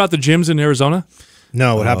you guys hear about the gyms in Arizona?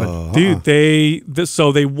 No, what happened? Dude, they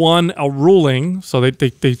won a ruling. So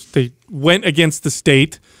they went against the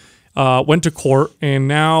state, went to court, and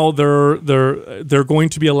now they're going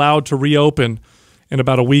to be allowed to reopen in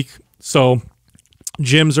about a week. So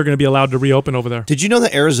gyms are going to be allowed to reopen over there. Did you know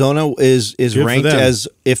that Arizona is ranked as,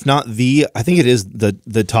 if not I think it is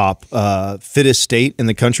the top fittest state in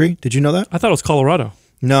the country? Did you know that? I thought it was Colorado.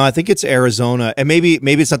 No, I think it's Arizona, and maybe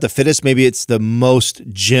it's not the fittest. Maybe it's the most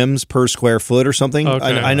gyms per square foot or something.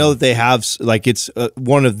 Okay. I know that they have it's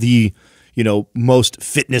one of the most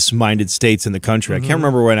fitness minded states in the country. I can't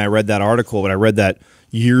remember when I read that article, but I read that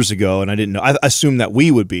years ago, and I didn't know. I assumed that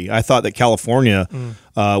we would be. I thought that California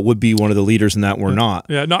would be one of the leaders in that. We're not.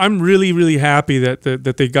 Yeah, no, I'm really, really happy that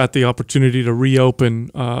they got the opportunity to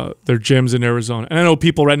reopen their gyms in Arizona. And I know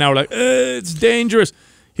people right now are like, it's dangerous.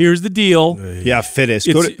 Here's the deal. Yeah, fittest.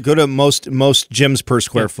 Go to most gyms per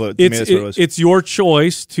square foot. It's your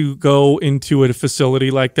choice to go into a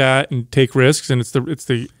facility like that and take risks, and it's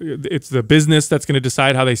the business that's going to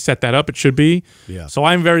decide how they set that up. It should be. Yeah. So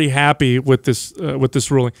I'm very happy with this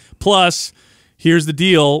ruling. Plus, here's the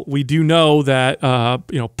deal: we do know that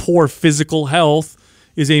poor physical health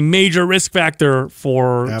is a major risk factor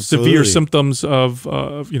for severe symptoms of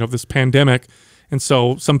this pandemic. And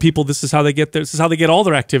so some people, this is how they get all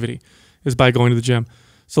their activity, is by going to the gym.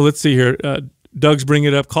 So let's see here. Doug's bringing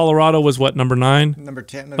it up. Colorado was what, number 9? Number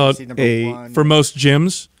 10. Number 1. For most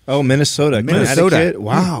gyms. Oh, Minnesota. Connecticut.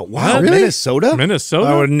 Wow. What? Really? Minnesota?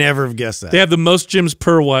 I would never have guessed that. They have the most gyms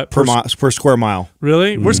per what? Per square mile.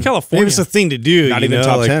 Really? Where's California? Maybe it's a thing to do. Not even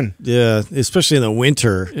top 10. Yeah, especially in the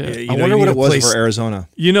winter. Yeah. I wonder what it was for Arizona.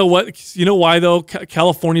 You know what? You know why though?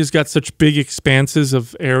 California's got such big expanses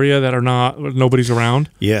of area that are nobody's around.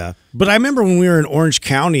 Yeah. But I remember when we were in Orange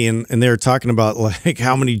County and they were talking about like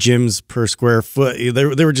how many gyms per square foot.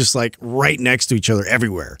 They were just like right next to each other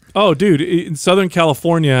everywhere. Oh, dude. In Southern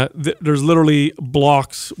California, there's literally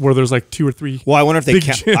blocks where there's like 2 or 3. Well, I wonder if they big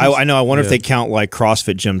count. gyms. I know. I wonder if they count like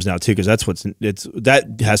CrossFit gyms now too, because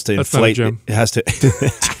that has to That's not a inflate. gym. It has to.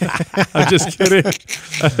 I'm just kidding.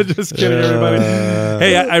 I'm just kidding, everybody.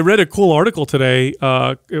 Hey, I read a cool article today.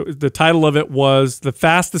 The title of it was "The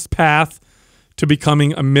Fastest Path to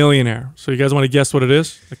Becoming a Millionaire." So you guys want to guess what it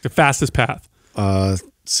is? Like the fastest path.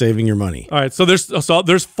 Saving your money. All right. So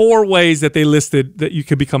there's 4 ways that they listed that you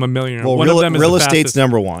could become a millionaire. Well, One of them is real the estate's fastest.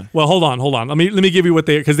 number 1. Well, hold on. Let me give you what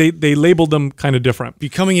because they labeled them kind of different.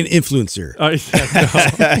 Becoming an influencer.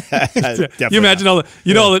 You imagine all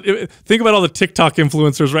the think about all the TikTok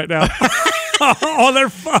influencers right now. Oh, they're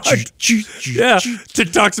fucked. Yeah,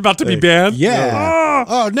 TikTok's about to be banned. Yeah.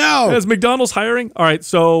 Oh no. Is McDonald's hiring? All right,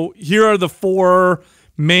 so here are the 4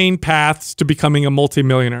 main paths to becoming a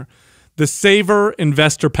multimillionaire. The saver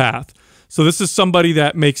investor path. So this is somebody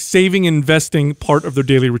that makes saving and investing part of their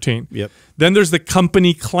daily routine. Yep. Then there's the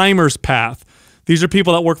company climbers path. These are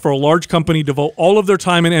people that work for a large company, devote all of their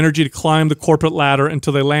time and energy to climb the corporate ladder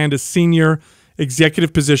until they land a senior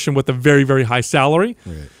executive position with a very, very high salary.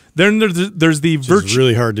 Right. Then there's the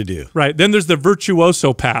really hard to do. Right. Then there's the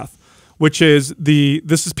virtuoso path, which is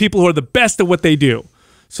this is people who are the best at what they do.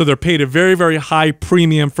 So they're paid a very, very high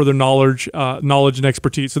premium for their knowledge and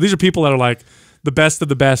expertise. So these are people that are like the best of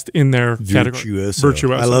the best in their category.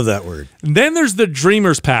 Virtuoso. I love that word. And then there's the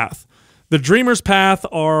dreamer's path. The dreamer's path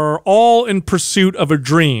are all in pursuit of a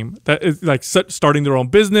dream, that is like starting their own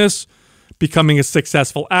business, becoming a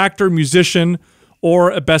successful actor, musician,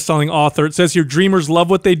 or a best-selling author. It says here, dreamers love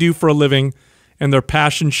what they do for a living, and their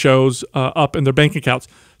passion shows up in their bank accounts.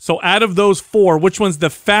 So out of those 4, which one's the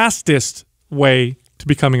fastest way to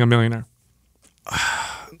becoming a millionaire?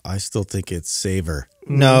 I still think it's saver.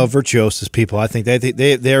 No, virtuosos people. I think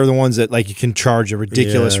they're the ones that like you can charge a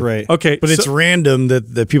ridiculous rate. Okay, but it's random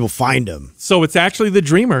that people find them. So it's actually the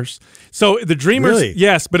dreamers. So the dreamers, Really?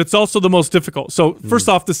 yes, but it's also the most difficult. So first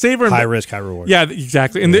off, the saver, High risk, high reward. Yeah,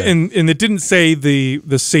 exactly. And and it didn't say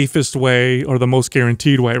the safest way or the most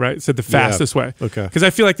guaranteed way, right? It said the fastest way. Okay. Because I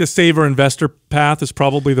feel like the saver investor path is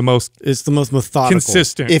probably the most. It's the most methodical,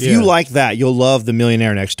 consistent. If you like that, you'll love The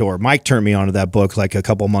Millionaire Next Door. Mike turned me onto that book like a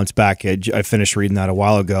couple months back. I finished reading that a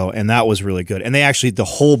while ago, and that was really good. And they actually, the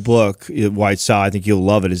whole book, why it's I think you'll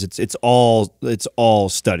love it, is it's all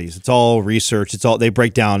studies, it's all research, they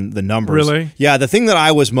break down the numbers. Really? Yeah. The thing that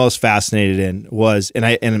I was most fascinated in was,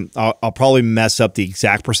 and I'll probably mess up the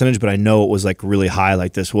exact percentage, but I know it was like really high.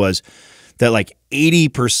 Like this was that like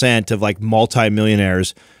 80% of like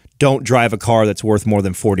multimillionaires don't drive a car that's worth more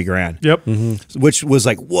than 40 grand. Yep. Which was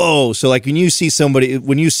like, whoa. So like when you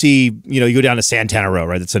see, you go down to Santana Row,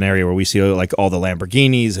 right? That's an area where we see like all the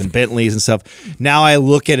Lamborghinis and Bentleys and stuff. Now I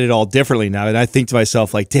look at it all differently now. And I think to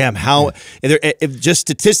myself like, damn, how, if just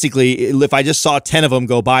statistically, if I just saw 10 of them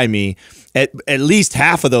go by me, at least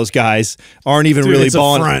half of those guys aren't even really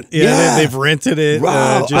balling. Front. Yeah, they've rented it.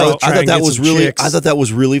 Wow. I thought that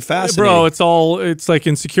was really fascinating. Bro, it's like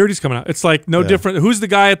insecurities coming out. It's like no different. Who's the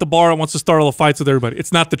guy at the bar that wants to start all the fights with everybody?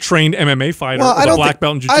 It's not the trained MMA fighter or the black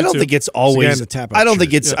belt in jiu-jitsu. I don't think it's always. I don't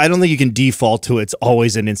think you can default to it's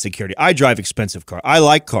always an insecurity. I drive expensive cars. I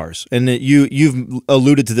like cars, and you've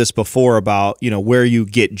alluded to this before about where you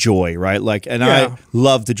get joy, right? Like, and I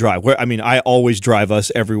love to drive. I always drive us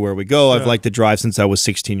everywhere we go. I've liked to drive since I was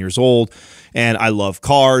 16 years old, and I love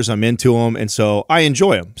cars. I'm into them, and so I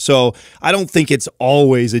enjoy them. So I don't think it's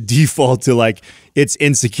always a default to like it's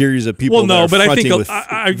insecurities of people. Well, no, but I think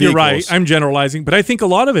you're right. vehicles. I'm generalizing, but I think a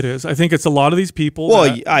lot of it is. I think it's a lot of these people.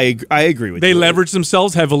 Well, I agree with you. They leverage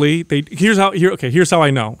themselves heavily. Here's how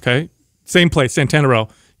I know. Okay, same place, Santana Row.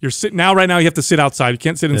 You're sitting right now. You have to sit outside. You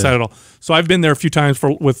can't sit inside at all. So I've been there a few times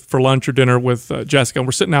for lunch or dinner with Jessica, and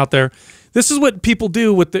we're sitting out there. This is what people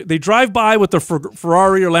do. They drive by with their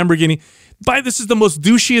Ferrari or Lamborghini. This is the most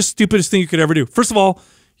douchiest, stupidest thing you could ever do. First of all,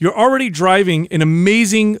 you're already driving an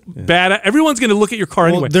amazing bad. Everyone's going to look at your car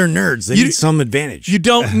anyway. They're nerds. They need some advantage. You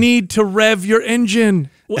don't need to rev your engine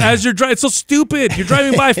as you're driving. It's so stupid. You're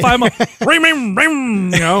driving by 5 miles. Ring, ring,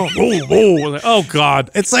 ring. Whoa. Oh God.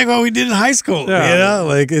 It's like what we did in high school.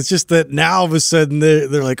 Like it's just that now all of a sudden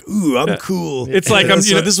they're like, ooh, I'm cool. It's like this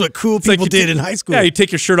is what cool people did in high school. Yeah, you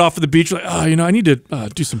take your shirt off at the beach. You're like, I need to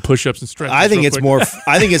do some push-ups and stretches. I think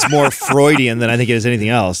it's more Freudian than I think it is anything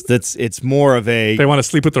else. It's more of a they want to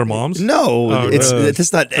sleep with their moms. No,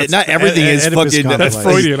 it's not everything is fucking. That's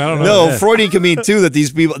Freudian. I don't know. No, Freudian can mean too that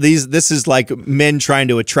these people this is like men trying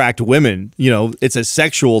to attract women. It's a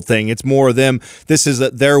sexual thing. It's more of them. This is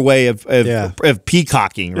their way of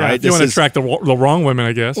peacocking, right? If you want to attract the wrong women,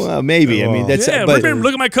 I guess. Well, maybe. I mean, that's. But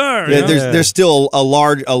look at my car. There's still a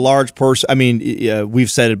large person. I mean,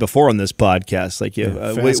 we've said it before on this podcast. Like,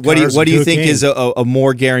 what do you think is a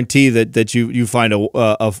more guarantee that you find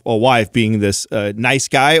a wife being this nice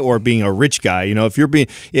guy or being a rich guy? If you're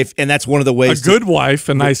and that's one of the ways. A good wife,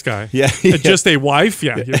 a nice guy. Just a wife.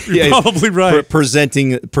 Yeah, you're probably right.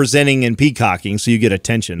 Presenting and peacocking, so you get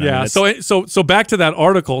attention. Yeah. So back to that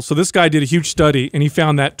article. So this guy did a huge study, and he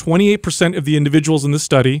found that 28% of the individuals in this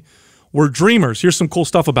study were dreamers. Here's some cool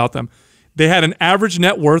stuff about them. They had an average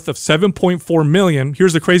net worth of $7.4 million.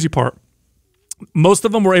 Here's the crazy part. Most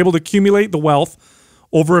of them were able to accumulate the wealth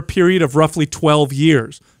over a period of roughly 12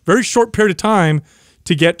 years. Very short period of time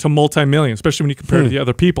to get to multi-million, especially when you compare to the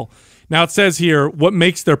other people. Now it says here, what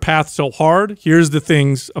makes their path so hard? Here's the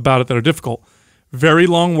things about it that are difficult. Very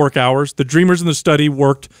long work hours. The dreamers in the study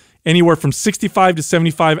worked anywhere from 65 to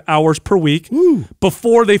 75 hours per week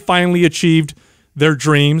before they finally achieved their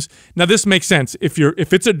dreams. Now this makes sense. If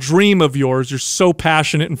it's a dream of yours, you're so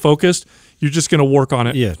passionate and focused, you're just going to work on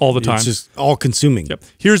it all the time. It's just all consuming. Yep.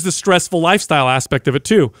 Here's the stressful lifestyle aspect of it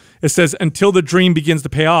too. It says until the dream begins to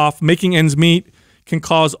pay off, making ends meet can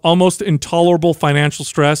cause almost intolerable financial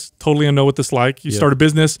stress. Totally know what this is like. You start a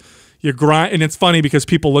business, you grind, and it's funny because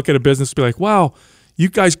people look at a business and be like, wow, you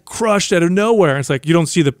guys crushed out of nowhere. It's like you don't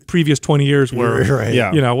see the previous 20 years where,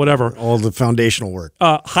 whatever. All the foundational work.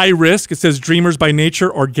 High risk. It says dreamers by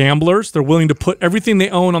nature are gamblers. They're willing to put everything they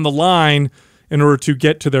own on the line in order to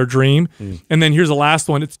get to their dream. And then here's the last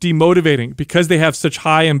one. It's demotivating because they have such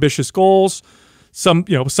high ambitious goals. Some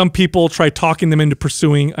people try talking them into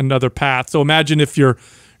pursuing another path. So imagine if your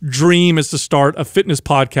dream is to start a fitness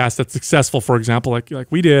podcast that's successful, for example, like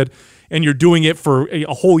we did, and you're doing it for a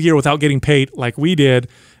whole year without getting paid like we did.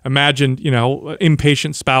 Imagine,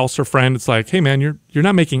 impatient spouse or friend. It's like, hey man, you're you're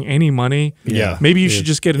not making any money. Yeah. Maybe you should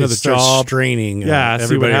just get another job. Straining Yeah, see what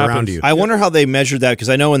everybody around happens. you. I wonder how they measured that, because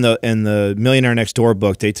I know in the Millionaire Next Door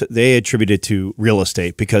book they attribute it to real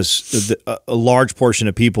estate, because a large portion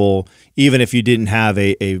of people, even if you didn't have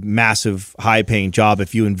a massive high paying job,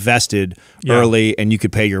 if you invested early and you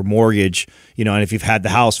could pay your mortgage, and if you've had the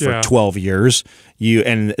house for 12 years, you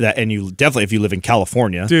definitely, if you live in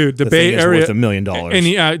California, dude, the Bay Bay Area worth $1 million.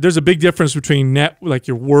 And there's a big difference between like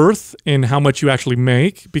your worth and how much you actually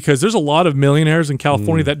make, because there's a lot of millionaires in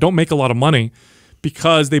California that don't make a lot of money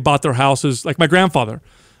because they bought their houses. Like my grandfather.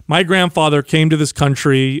 My grandfather came to this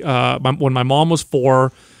country when my mom was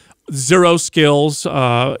 4, 0 skills.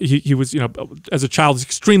 He was, as a child,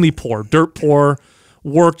 extremely poor, dirt poor.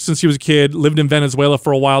 Worked since he was a kid, lived in Venezuela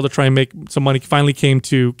for a while to try and make some money, finally came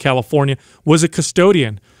to California, was a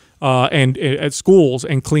custodian and at schools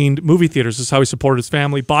and cleaned movie theaters. This is how he supported his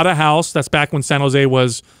family. Bought a house. That's back when San Jose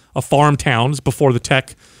was a farm town. It's before the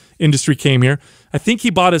tech industry came here. I think he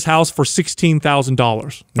bought his house for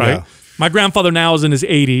 $16,000, right? Yeah. My grandfather now is in his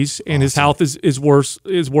 80s, and his house is worth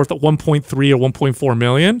at 1.3 or 1.4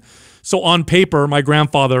 million. So on paper, my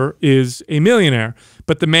grandfather is a millionaire,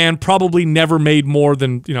 but the man probably never made more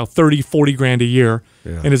than 30, 40 grand a year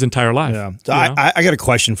in his entire life. Yeah. So I got a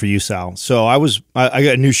question for you, Sal. So I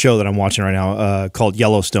got a new show that I'm watching right now called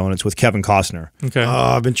Yellowstone. It's with Kevin Costner. Okay.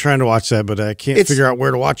 I've been trying to watch that, but I can't figure out where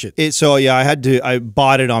to watch it. I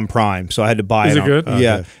bought it on Prime, so I had to buy it. Is it good?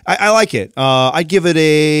 Yeah, Okay. I like it. I give it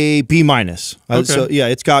a B-. Okay. So yeah,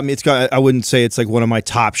 it's got. I wouldn't say it's like one of my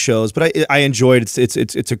top shows, but I enjoyed it.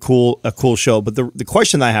 It's a cool show. But the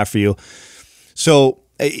question that I have for you, so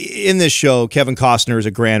in this show, Kevin Costner is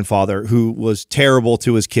a grandfather who was terrible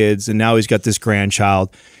to his kids, and now he's got this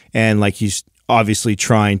grandchild, and like he's obviously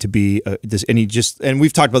trying to be this, and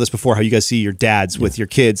we've talked about this before, how you guys see your dads with your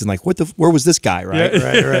kids, and like, where was this guy, right?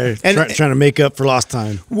 Yeah. Right. And trying to make up for lost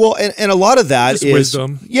time. Well, and a lot of that Just is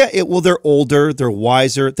wisdom. Yeah, they're older, they're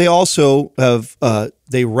wiser. They also have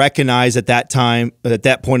they recognize at that time, at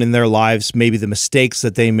that point in their lives, maybe the mistakes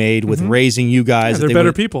that they made with raising you guys. Yeah, they're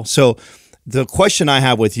better people. So the question I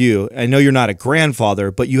have with you, I know you're not a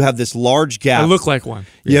grandfather, but you have this large gap. I look like one.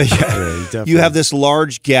 Yeah. Definitely. You have this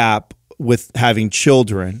large gap with having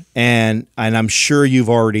children, and I'm sure you've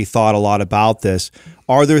already thought a lot about this.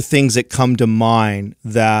 Are there things that come to mind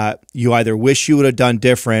that you either wish you would have done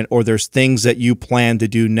different, or there's things that you plan to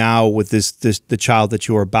do now with the child that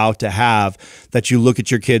you're about to have, that you look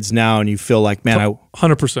at your kids now and you feel like, man,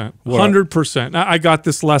 100%. 100%. I got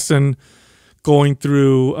this lesson going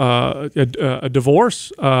through a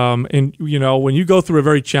divorce. And, when you go through a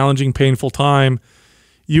very challenging, painful time,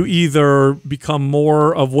 you either become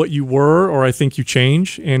more of what you were, or I think you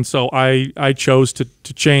change. And so I chose to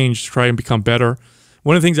change, to try and become better.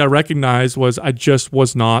 One of the things I recognized was I just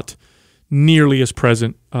was not nearly as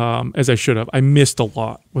present as I should have. I missed a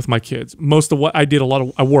lot with my kids. Most of what I did,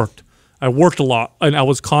 I worked. I worked a lot, and I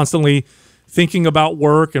was constantly thinking about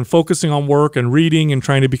work and focusing on work and reading and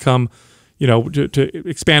trying to become, to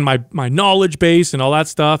expand my knowledge base and all that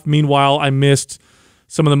stuff. Meanwhile, I missed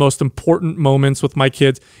some of the most important moments with my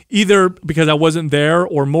kids, either because I wasn't there,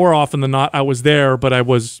 or more often than not, I was there, but I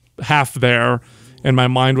was half there and my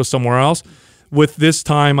mind was somewhere else. With this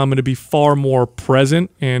time, I'm going to be far more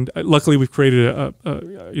present, and luckily we've created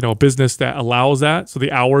a business that allows that, so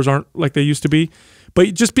the hours aren't like they used to be.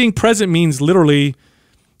 But just being present means literally,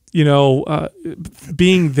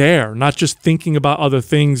 being there, not just thinking about other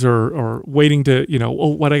things or waiting to,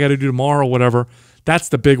 what I got to do tomorrow, or whatever. That's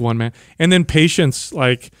the big one, man. And then patience,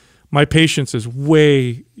 like my patience is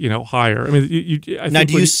way, higher. I mean,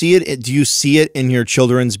 do you see it? Do you see it in your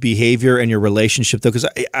children's behavior and your relationship, though? Because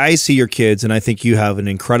I see your kids, and I think you have an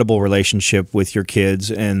incredible relationship with your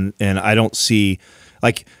kids, and I don't see,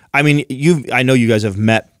 I know you guys have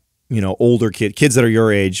met, older kids that are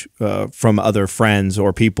your age from other friends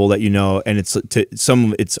or people that and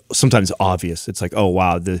it's sometimes obvious. It's like, oh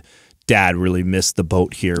wow, the dad really missed the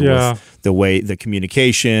boat here with the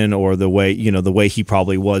communication, or the way he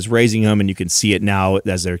probably was raising them, and you can see it now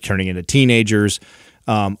as they're turning into teenagers.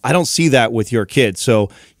 I don't see that with your kids. So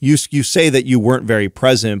you say that you weren't very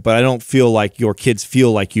present, but I don't feel like your kids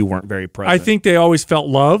feel like you weren't very present. I think they always felt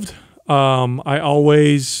loved. I'm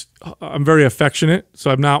very affectionate,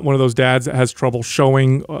 so I'm not one of those dads that has trouble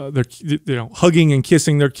showing hugging and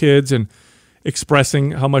kissing their kids and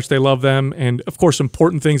expressing how much they love them. And of course,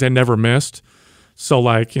 important things I never missed.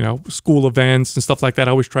 So school events and stuff like that,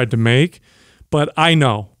 I always tried to make. But I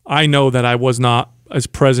know that I was not as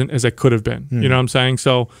present as I could have been. You know what I'm saying?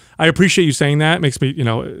 So I appreciate you saying that. It makes me,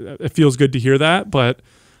 it feels good to hear that. But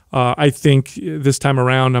I think this time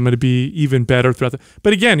around I'm going to be even better throughout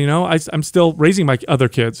but again, you know, I'm still raising my other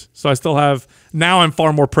kids. So I still have, now I'm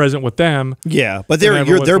far more present with them. Yeah, but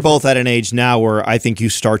they're both at an age now where I think you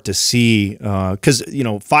start to see, because, you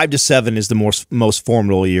know, 5 to 7 is the most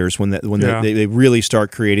formidable years when they really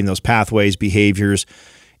start creating those pathways, behaviors.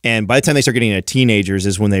 And by the time they start getting into teenagers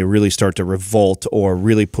is when they really start to revolt or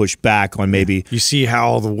really push back on maybe. You see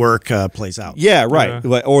how the work plays out. Yeah, right.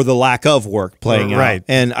 Yeah. Or the lack of work playing out. Right.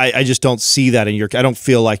 And I just don't see that in I don't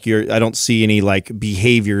feel like I don't see any like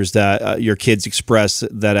behaviors that your kids express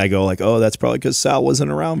that I go like, oh, that's probably because Sal wasn't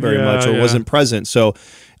around very much or wasn't present. So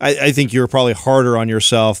I think you're probably harder on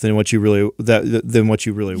yourself than what you really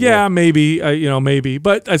were. Yeah, maybe, maybe,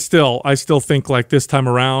 but I still think like this time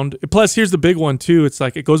around. Plus, here's the big one too. It's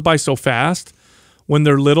like it goes by so fast when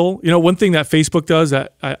they're little. You know, one thing that Facebook does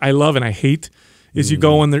that I love and I hate is you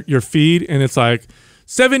go on your feed and it's like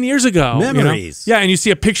 7 years ago. Memories. You know? Yeah, and you see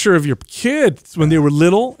a picture of your kids when they were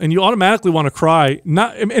little, and you automatically want to cry.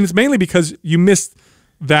 And it's mainly because you missed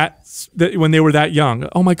that when they were that young.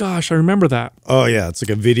 Oh my gosh, I remember that. Oh yeah, it's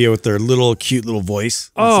like a video with their cute little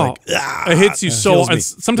voice. Oh, it's like, it hits you so.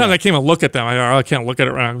 Sometimes I can't even look at them. I can't look at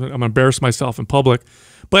it. I'm gonna embarrass myself in public.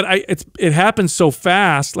 But it happens so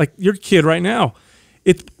fast. Like your kid right now,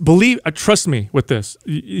 trust me with this.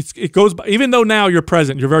 It goes by, even though now you're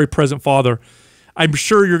present, you're a very present father. I'm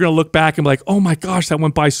sure you're going to look back and be like, "Oh my gosh, that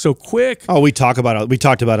went by so quick." Oh, we talked about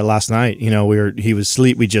it last night. You know, he was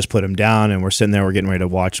asleep. We just put him down, and we're sitting there. We're getting ready to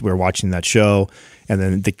watch. We're watching that show, and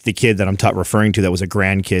then the kid that I'm referring to that was a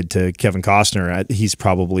grandkid to Kevin Costner. He's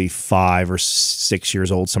probably 5 or 6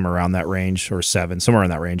 years old, somewhere around that range, or 7, somewhere in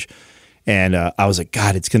that range. And I was like,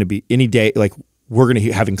 God, it's going to be any day. Like, we're going to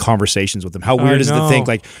be having conversations with him. How weird is it to think,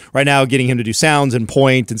 like, right now, getting him to do sounds and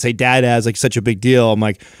point and say dad is like such a big deal. I'm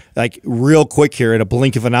like real quick here, at a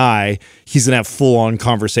blink of an eye, he's going to have full-on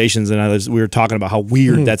conversations. And we were talking about how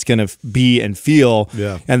weird that's going to be and feel,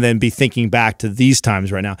 and then be thinking back to these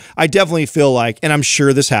times right now. I definitely feel like, and I'm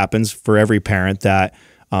sure this happens for every parent, that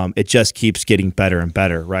it just keeps getting better and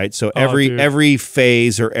better, right? So every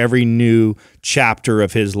phase or every new chapter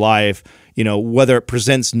of his life, you know, whether it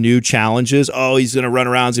presents new challenges, he's going to run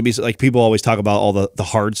around, and be like, people always talk about all the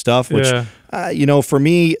hard stuff, which, you know, for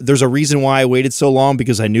me, there's a reason why I waited so long,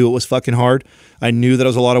 because I knew it was fucking hard. I knew that it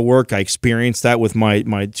was a lot of work. I experienced that with my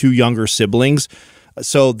 2 younger siblings.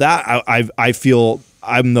 So that I feel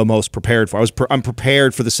I'm the most prepared for. I'm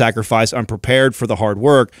prepared for the sacrifice. I'm prepared for the hard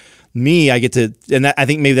work. I get to, and I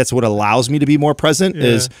think maybe that's what allows me to be more present,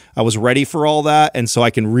 is I was ready for all that. And so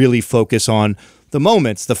I can really focus on the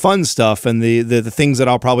moments, the fun stuff, and the things that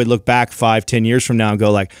I'll probably look back 5-10 years from now and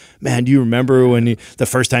go like, man, do you remember when the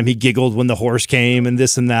first time he giggled when the horse came and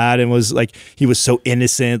this and that, and was like, he was so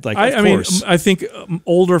innocent. Like, of course. I think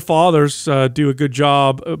older fathers do a good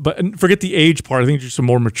job, but forget the age part. I think you're just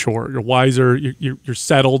more mature. You're wiser. You're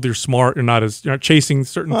settled. You're smart. You're not chasing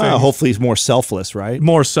certain things. Hopefully, he's more selfless, right?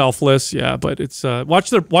 More selfless, yeah. But it's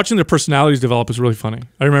watching their personalities develop is really funny.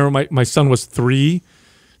 I remember my son was 3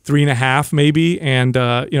 and a half maybe, and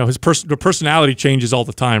you know, the personality changes all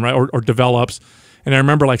the time, right, or develops. And I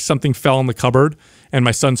remember like something fell in the cupboard, and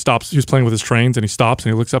my son stops. He was playing with his trains, and he stops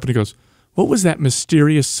and he looks up and he goes, "What was that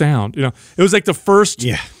mysterious sound?" You know, it was like the first.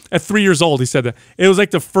 Yeah. At 3 years old, he said that. It was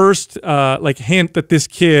like the first like hint that this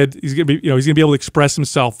kid, he's gonna be able to express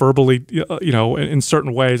himself verbally, you know, in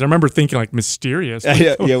certain ways. I remember thinking like mysterious.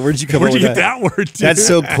 Yeah, where'd you get that word? Dude? That's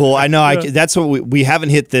so cool. I know. That's what we haven't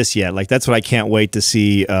hit this yet. Like, that's what I can't wait to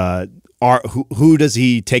see. Who does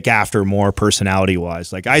he take after more personality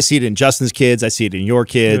wise? Like, I see it in Justin's kids. I see it in your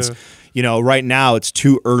kids. Yeah. You know, right now it's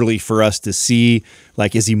too early for us to see,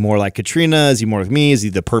 like, is he more like Katrina? Is he more like me? Is he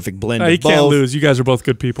the perfect blend of both? You can't lose. You guys are both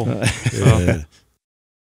good people.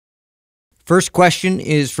 First question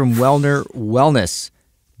is from Wellner Wellness.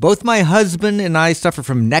 Both my husband and I suffer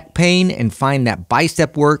from neck pain and find that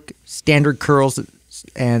bicep work, standard curls,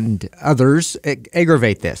 and others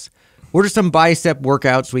aggravate this. What are some bicep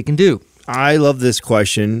workouts we can do? I love this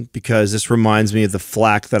question because this reminds me of the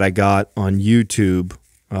flack that I got on YouTube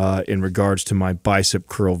in regards to my bicep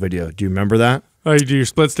curl video. Do you remember that? Oh, you do your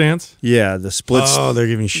split stance? Yeah, the split. Oh, they're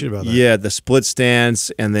giving you shit about that. Yeah, the split stance,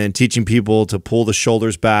 and then teaching people to pull the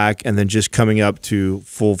shoulders back, and then just coming up to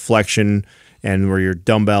full flexion, and where your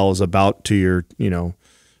dumbbell is about to your, you know,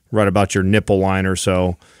 right about your nipple line or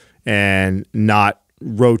so, and not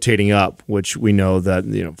rotating up, which we know that,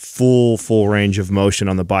 you know, full range of motion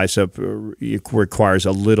on the bicep requires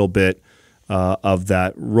a little bit of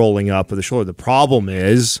that rolling up of the shoulder. The problem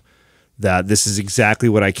is that this is exactly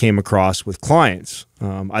what I came across with clients.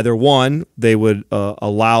 Either one, they would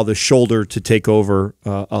allow the shoulder to take over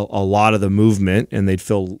a lot of the movement, and they'd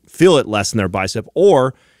feel it less in their bicep,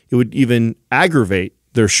 or it would even aggravate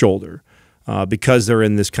their shoulder because they're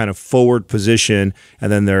in this kind of forward position,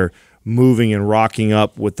 and then they're moving and rocking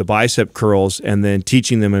up with the bicep curls, and then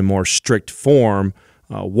teaching them in more strict form.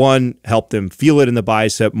 One, help them feel it in the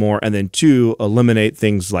bicep more, and then two, eliminate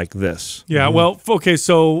things like this. Yeah, well, okay,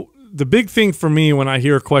 so the big thing for me when I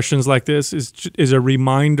hear questions like this is a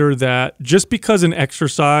reminder that just because an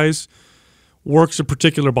exercise works a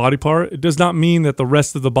particular body part, it does not mean that the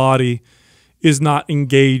rest of the body is not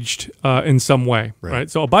engaged in some way, right?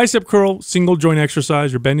 So a bicep curl, single joint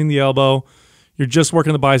exercise, you're bending the elbow, you're just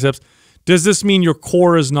working the biceps. Does this mean your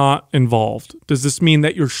core is not involved? Does this mean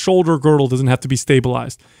that your shoulder girdle doesn't have to be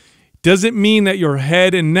stabilized? Does it mean that your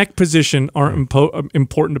head and neck position aren't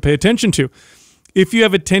important to pay attention to? If you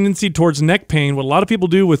have a tendency towards neck pain, what a lot of people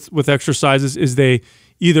do with exercises is they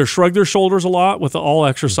either shrug their shoulders a lot with all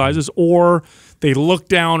exercises, or they look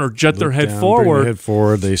down or jet their head forward. Bring their head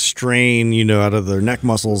forward. They strain, out of their neck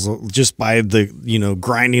muscles just by the,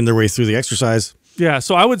 grinding their way through the exercise. Yeah,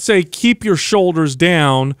 so I would say keep your shoulders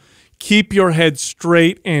down, keep your head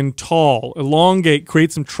straight and tall, elongate,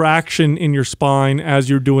 create some traction in your spine as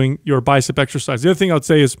you're doing your bicep exercise. The other thing I would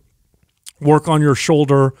say is work on your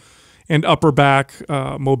shoulder and upper back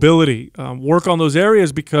mobility. Work on those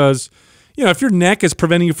areas because, if your neck is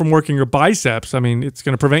preventing you from working your biceps, it's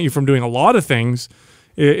going to prevent you from doing a lot of things,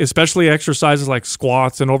 especially exercises like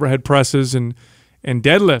squats and overhead presses and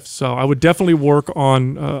deadlifts. So I would definitely work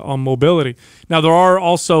on mobility. Now, there are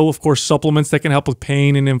also, of course, supplements that can help with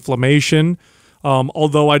pain and inflammation,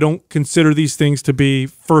 although I don't consider these things to be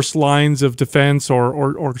first lines of defense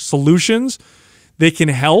or solutions. They can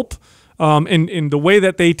help. And the way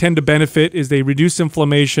that they tend to benefit is they reduce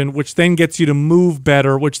inflammation, which then gets you to move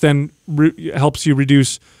better, which then helps you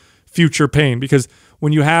reduce future pain. Because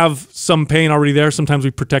when you have some pain already there, sometimes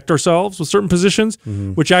we protect ourselves with certain positions,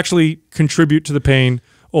 which actually contribute to the pain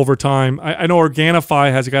over time. I know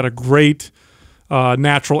Organifi has got a great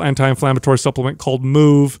natural anti-inflammatory supplement called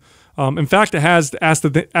Move. In fact, it has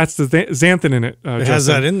astaxanthin in it. It has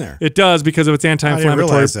that in there. It does because of its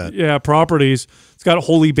anti-inflammatory properties. It's got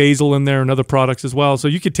holy basil in there and other products as well. So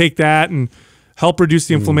you could take that and help reduce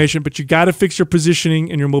the inflammation, but you got to fix your positioning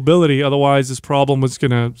and your mobility. Otherwise, this problem was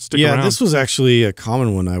going to stick around. Yeah, this was actually a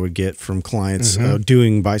common one I would get from clients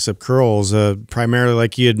doing bicep curls. Primarily,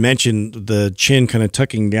 like you had mentioned, the chin kind of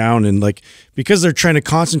tucking down, and because they're trying to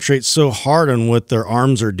concentrate so hard on what their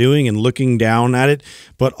arms are doing and looking down at it,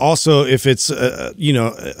 but also if it's a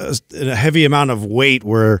heavy amount of weight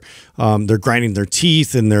where they're grinding their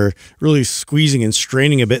teeth and they're really squeezing and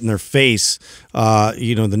straining a bit in their face,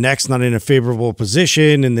 the neck's not in a favorable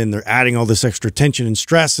position, and then they're adding all this extra tension and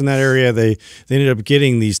stress in that area. They ended up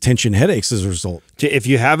getting these tension headaches as a result. If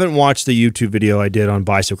you haven't watched the YouTube video I did on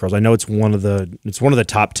bicep curls, I know it's one of the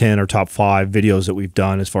top 10 or top 5 videos that we've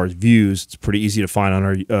done as far as views. It's pretty easy to find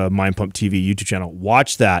on our Mind Pump TV YouTube channel.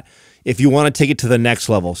 Watch that if you want to take it to the next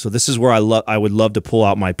level. So this is where I would love to pull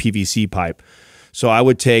out my PVC pipe. So I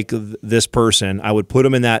would take this person, I would put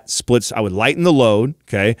them in that splits, I would lighten the load,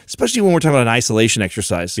 okay? Especially when we're talking about an isolation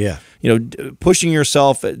exercise. Yeah. Pushing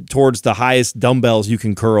yourself towards the highest dumbbells you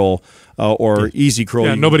can curl or easy curl.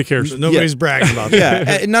 Yeah, nobody cares. Nobody's bragging about that.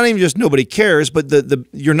 Yeah, and not even just nobody cares, but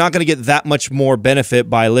you're not going to get that much more benefit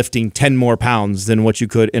by lifting 10 more pounds than what you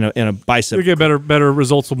could in a bicep. You get better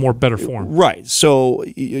results with better form. Right. So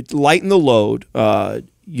lighten the load.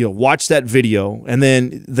 Watch that video, and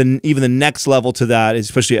then even the next level to that is,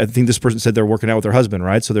 especially, I think this person said they're working out with their husband,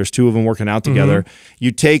 right? So there's two of them working out together.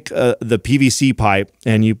 You take the PVC pipe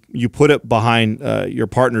and you put it behind your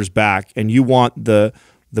partner's back, and you want the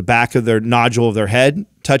back of their nodule of their head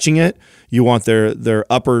touching it. You want their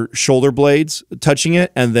upper shoulder blades touching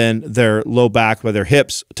it, and then their low back by their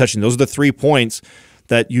hips touching. Those are the 3 points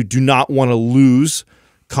that you do not want to lose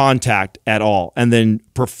contact at all, and then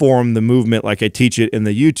perform the movement like I teach it in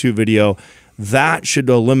the YouTube video. That should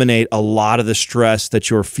eliminate a lot of the stress that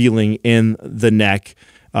you're feeling in the neck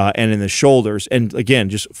and in the shoulders. And again,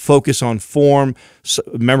 just focus on form. So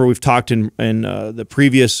remember, we've talked in the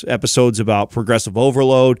previous episodes about progressive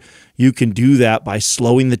overload. You can do that by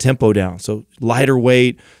slowing the tempo down. So lighter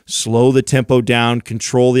weight, slow the tempo down,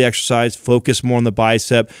 control the exercise, focus more on the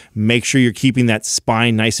bicep, make sure you're keeping that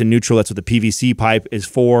spine nice and neutral. That's what the PVC pipe is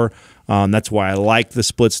for. That's why I like the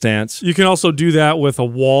split stance. You can also do that with a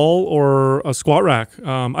wall or a squat rack.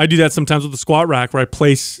 I do that sometimes with the squat rack, where I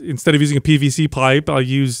place, instead of using a PVC pipe, I'll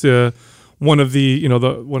use one of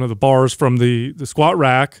the bars from the squat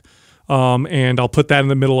rack. and I'll put that in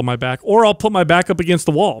the middle of my back, or I'll put my back up against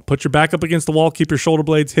the wall. Put your back up against the wall, keep your shoulder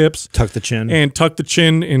blades, hips. Tuck the chin. And tuck the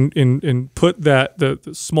chin and put the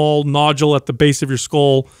small nodule at the base of your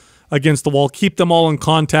skull against the wall. Keep them all in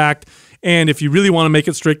contact. And if you really want to make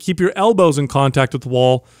it strict, keep your elbows in contact with the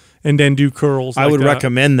wall and then do curls. I would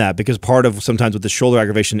recommend that, because part of sometimes with the shoulder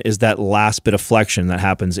aggravation is that last bit of flexion that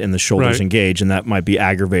happens in the shoulders engage, and that might be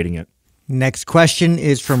aggravating it. Next question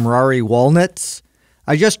is from Rari Walnuts.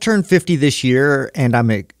 I just turned 50 this year, and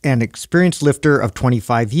I'm an experienced lifter of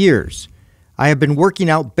 25 years. I have been working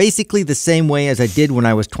out basically the same way as I did when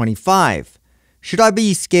I was 25. Should I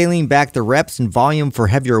be scaling back the reps and volume for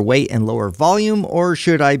heavier weight and lower volume, or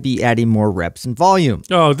should I be adding more reps and volume?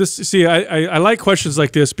 Oh, I like questions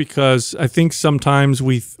like this, because I think sometimes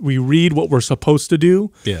we read what we're supposed to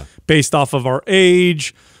do based off of our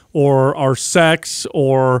age or our sex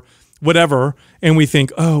or whatever, and we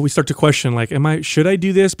think, we start to question, like, should I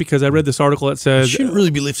do this because I read this article that says you shouldn't really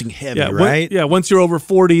be lifting heavy, right? Once you're over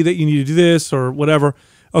 40 that you need to do this or whatever.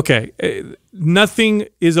 Okay, nothing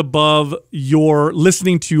is above your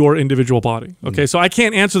listening to your individual body. Okay, so I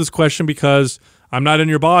can't answer this question because I'm not in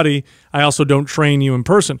your body. I also don't train you in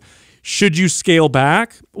person. Should you scale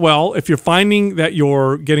back? Well, if you're finding that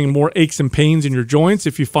you're getting more aches and pains in your joints,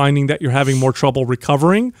 if you're finding that you're having more trouble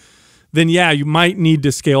recovering, then yeah, you might need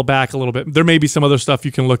to scale back a little bit. There may be some other stuff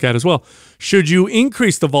you can look at as well. Should you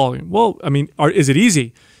increase the volume? Well, I mean, is it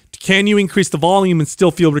easy? Can you increase the volume and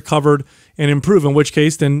still feel recovered and improve? In which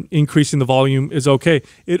case, then increasing the volume is okay.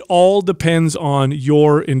 It all depends on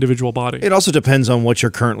your individual body. It also depends on what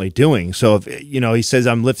you're currently doing. So if he says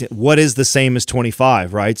I'm lifting, what is the same as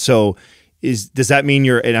 25, right? So does that mean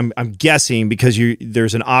and I'm guessing, because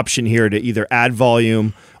there's an option here to either add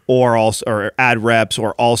volume or add reps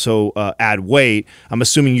or also add weight. I'm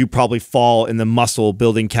assuming you probably fall in the muscle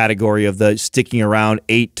building category of the sticking around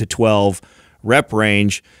 8 to 12 rep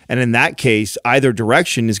range, and in that case, either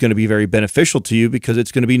direction is going to be very beneficial to you because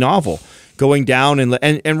it's going to be novel. Going down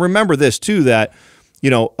and remember this too, that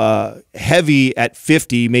heavy at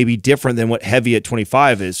 50 may be different than what heavy at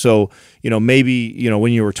 25 is. So maybe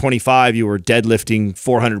when you were 25 you were deadlifting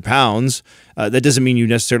 400 pounds. That doesn't mean you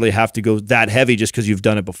necessarily have to go that heavy just because you've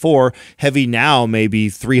done it before. Heavy now may be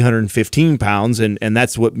 315 pounds, and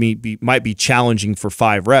that's what might be challenging for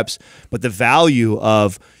 5 reps. But the value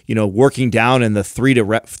of working down in the 3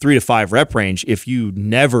 to 5 rep range, if you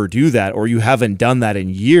never do that, or you haven't done that in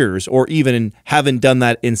years, or even haven't done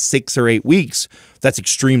that in 6 or 8 weeks, that's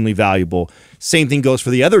extremely valuable. Same thing goes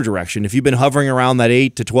for the other direction. If you've been hovering around that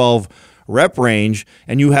 8 to 12 rep range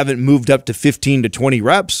and you haven't moved up to 15 to 20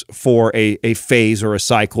 reps for a phase or a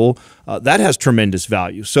cycle, that has tremendous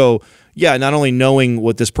value. So yeah, not only knowing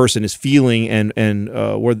what this person is feeling and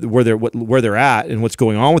where they're at and what's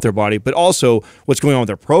going on with their body, but also what's going on with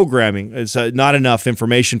their programming. It's not enough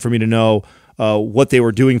information for me to know what they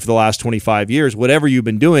were doing for the last 25 years. Whatever you've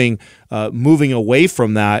been doing, moving away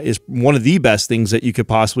from that is one of the best things that you could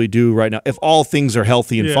possibly do right now, if all things are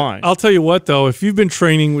healthy and fine. I'll tell you what, though, if you've been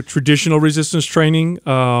training with traditional resistance training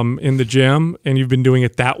in the gym and you've been doing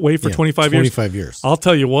it that way for 25 years, I'll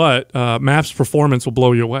tell you what, MAPS Performance will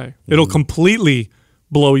blow you away. It'll completely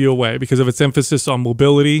blow you away because of its emphasis on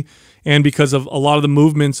mobility and because of a lot of the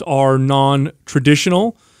movements are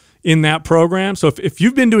non-traditional in that program. So if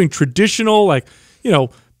you've been doing traditional, like,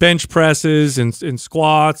 bench presses and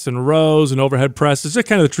squats and rows and overhead presses, they're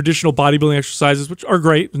kind of the traditional bodybuilding exercises, which are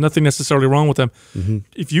great. There's nothing necessarily wrong with them.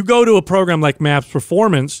 If you go to a program like MAPS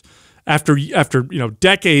Performance, after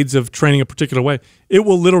decades of training a particular way, it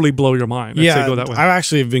will literally blow your mind. I'd say go that way. I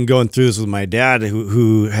actually have been going through this with my dad,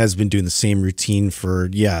 who has been doing the same routine for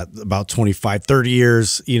about 25, 30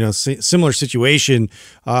 years. Similar situation,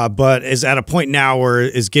 but is at a point now where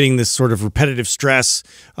is getting this sort of repetitive stress,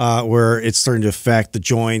 where it's starting to affect the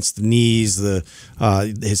joints, the knees,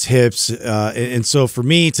 his hips, and so for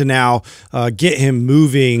me to now get him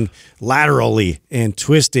moving laterally and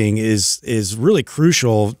twisting is really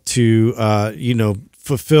crucial to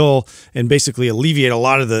fulfill and basically alleviate a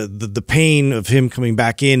lot of the pain of him coming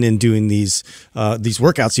back in and doing these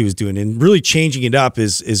workouts he was doing, and really changing it up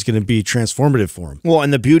is going to be transformative for him. Well,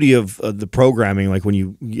 and the beauty of the programming, like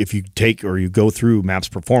if you take or you go through MAPS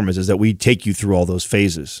Performance, is that we take you through all those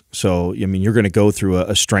phases. So I mean, you're going to go through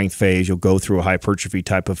a strength phase, you'll go through a hypertrophy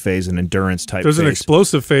type of phase, an endurance type. There's phase. An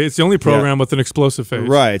explosive phase. It's the only program with an explosive phase,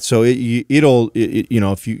 right? So it'll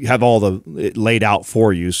if you have all it laid out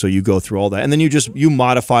for you, so you go through all that, and then you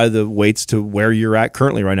modify the weights to where you're at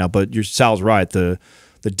currently right now. But Sal's right. The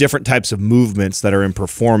different types of movements that are in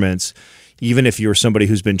performance, even if you're somebody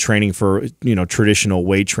who's been training for, traditional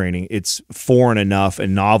weight training, it's foreign enough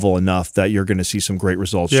and novel enough that you're going to see some great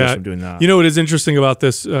results just from doing that. You know what is interesting about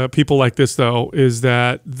this, people like this though, is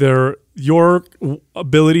that your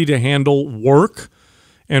ability to handle work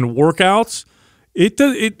and workouts,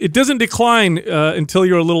 it doesn't decline until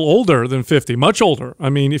you're a little older than 50, much older. I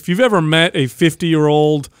mean, if you've ever met a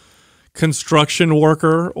 50-year-old construction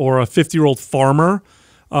worker or a 50-year-old farmer,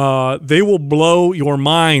 they will blow your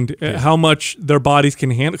mind at how much their bodies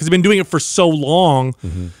can handle, because they've been doing it for so long.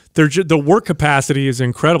 The work capacity is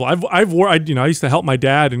incredible. I used to help my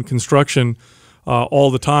dad in construction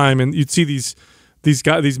all the time, and you'd see these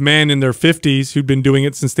men in their 50s who'd been doing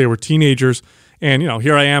it since they were teenagers. And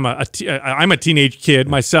here I am, I'm a teenage kid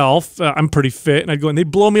myself. I'm pretty fit, and I'd go, and they'd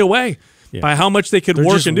blow me away by how much they could They're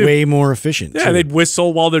work just and do. way more efficient. Yeah, too. they'd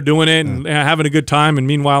whistle while they're doing it and having a good time, and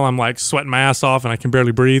meanwhile I'm like sweating my ass off and I can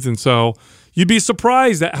barely breathe. And so you'd be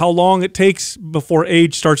surprised at how long it takes before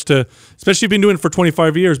age starts to, especially if you've been doing it for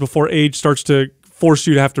 25 years, before age starts to force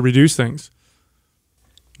you to have to reduce things.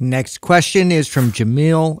 Next question is from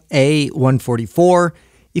Jamil A144.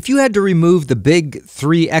 If you had to remove the big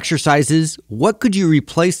 3 exercises, what could you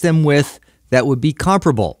replace them with that would be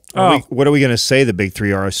comparable? What are we going to say the big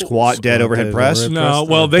 3 are? A squat, dead, overhead press? No,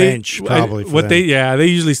 well, bench probably. They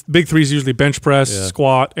usually, big 3 is usually bench press,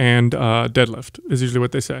 squat, and deadlift is usually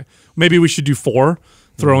what they say. Maybe we should do 4.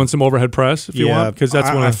 Throw in some overhead press if you want, because that's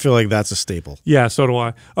I feel like that's a staple. Yeah, so do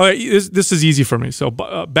I. All right, this is easy for me. So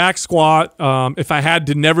back squat. If I had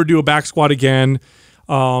to never do a back squat again,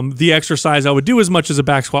 the exercise I would do as much as a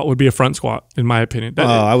back squat would be a front squat, in my opinion.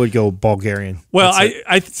 I would go Bulgarian. Well,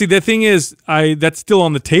 I see, the thing is, that's still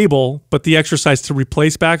on the table, but the exercise to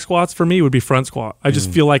replace back squats for me would be front squat. I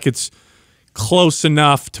just feel like it's close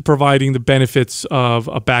enough to providing the benefits of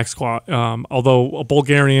a back squat, although a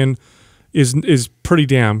Bulgarian is pretty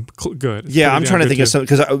damn good. Yeah, I'm trying to think of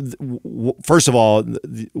something, because first of all,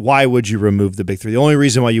 why would you remove the big 3? The only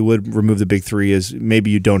reason why you would remove the big 3 is maybe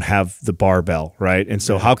you don't have the barbell, right? And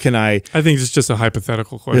so how can I think it's just a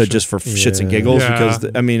hypothetical question. Just for shits and giggles, because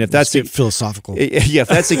if that's philosophical. If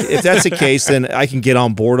that's the case, then I can get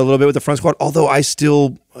on board a little bit with the front squat. Although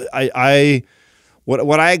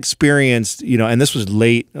what I experienced, and this was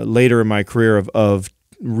later in my career of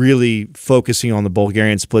really focusing on the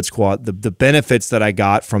Bulgarian split squat, the benefits that I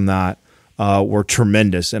got from that were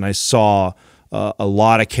tremendous, and I saw a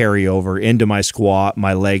lot of carryover into my squat,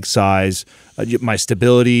 my leg size, my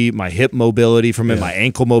stability, my hip mobility from it, my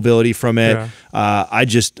ankle mobility from it.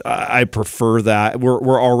 I prefer that.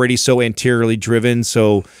 We're already so anteriorly driven,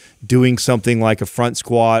 so doing something like a front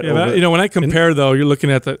squat. When I compare, though, you're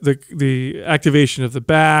looking at the activation of the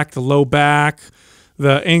back, the low back,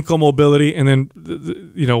 the ankle mobility, and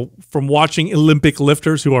then from watching Olympic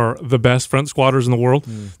lifters who are the best front squatters in the world,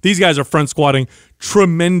 these guys are front squatting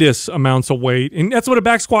tremendous amounts of weight, and that's what a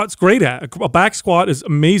back squat's great at. A back squat is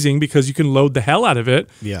amazing because you can load the hell out of it.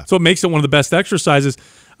 So it makes it one of the best exercises.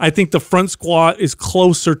 I think the front squat is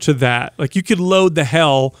closer to that. Like, you could load the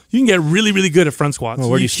hell. You can get really, really good at front squats. Well,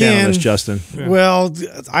 where do you stand on this, Justin? Yeah. Well,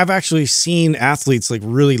 I've actually seen athletes like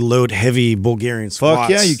really load heavy Bulgarian squats. Fuck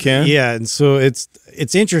yeah, you can. Yeah, and so it's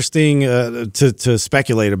interesting to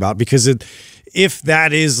speculate about, because if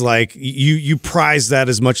that is like you prize that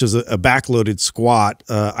as much as a backloaded squat,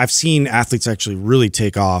 I've seen athletes actually really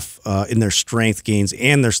take off in their strength gains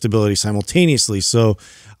and their stability simultaneously. So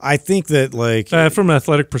I think that, like, from an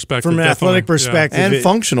athletic perspective, and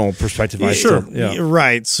functional perspective,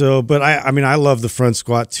 right. So, but I love the front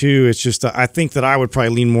squat too. It's just I think that I would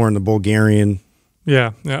probably lean more in the Bulgarian.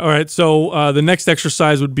 Yeah. All right. So the next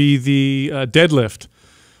exercise would be the deadlift.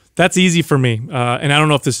 That's easy for me, and I don't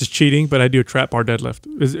know if this is cheating, but I do a trap bar deadlift.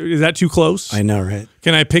 Is that too close? I know, right?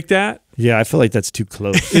 Can I pick that? Yeah, I feel like that's too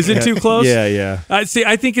close. Is it too close? Yeah. See,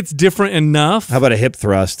 I think it's different enough. How about a hip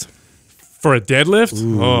thrust? For a deadlift?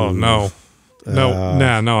 Ooh. Oh, no.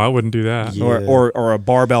 No, I wouldn't do that. Yeah. Or a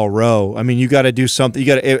barbell row. I mean, you got to do something. We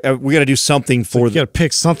got to do something for. You got to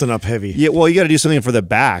pick something up heavy. Yeah, well, you got to do something for the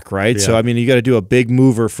back, right? Yeah. So I mean, you got to do a big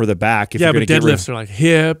mover for the back. But deadlifts are like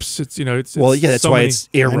hips. It's it's that's why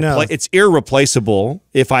it's irreplaceable.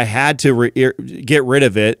 If I had to get rid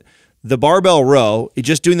of it, the barbell row,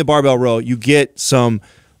 just doing the barbell row, you get some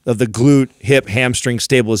of the glute, hip, hamstring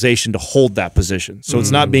stabilization to hold that position. So it's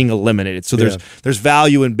not being eliminated. So there's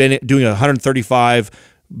value in doing a 135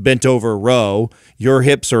 bent over row, your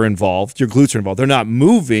hips are involved, your glutes are involved. They're not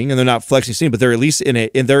moving and they're not flexing, but they're at least in a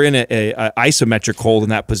isometric hold in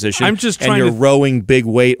that position. I'm just trying and you're rowing big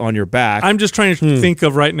weight on your back. I'm just trying to think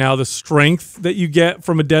of right now the strength that you get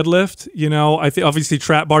from a deadlift. You know, I think obviously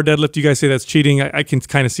trap bar deadlift. You guys say that's cheating. I can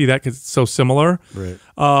kind of see that because it's so similar. Right.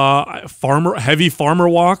 Heavy farmer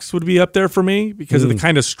walks would be up there for me because of the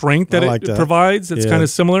kind of strength that it provides. That's kind of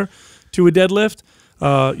similar to a deadlift.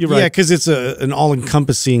 You're right. Yeah, because it's an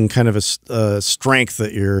all-encompassing kind of a strength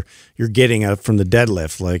that you're getting from the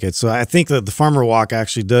deadlift. So I think that the farmer walk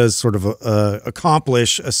actually does sort of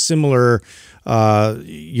accomplish a similar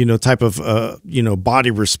type of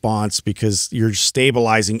body response, because you're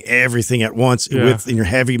stabilizing everything at once in your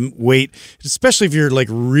heavy weight, especially if you're like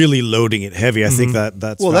really loading it heavy. I think that's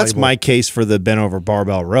valuable. That's my case for the bent over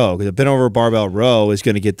barbell row. The bent over barbell row is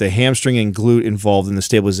going to get the hamstring and glute involved in the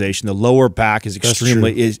stabilization. The lower back is extremely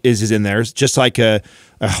is in there. It's just like a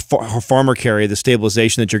farmer carry, the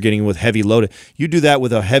stabilization that you're getting with heavy loaded. You do that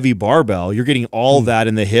with a heavy barbell, you're getting all that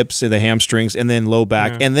in the hips and the hamstrings and then low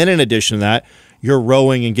back. And then in addition to that, you're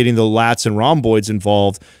rowing and getting the lats and rhomboids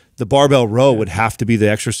involved. The barbell row would have to be the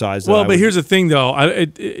exercise. Well, but here's the thing, though.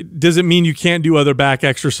 It doesn't mean you can't do other back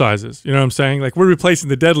exercises. You know what I'm saying? Like, we're replacing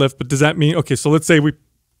the deadlift, but does that mean, okay, so let's say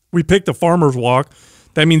we picked the farmer's walk.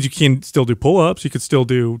 That means you can still do pull-ups. You could still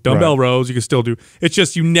do dumbbell rows. You could still do – it's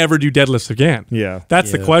just you never do deadlifts again. Yeah.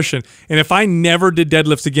 That's the question. And if I never did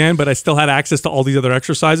deadlifts again, but I still had access to all these other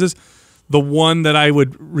exercises, the one that I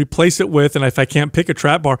would replace it with, and if I can't pick a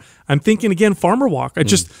trap bar, I'm thinking, again, farmer walk. I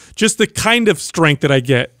just the kind of strength that I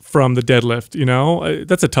get from the deadlift, you know?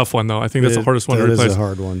 That's a tough one, though. I think that's the hardest one to replace. That is a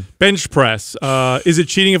hard one. Bench press. Is it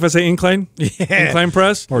cheating if I say incline? Yeah. Incline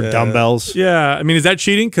press? Or dumbbells. Yeah. I mean, is that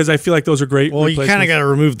cheating? Because I feel like those are great. Well, you kind of got to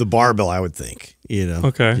remove the barbell, I would think. You know?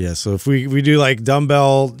 Okay. Yeah, so if we do like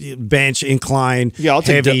dumbbell, bench, incline, I'll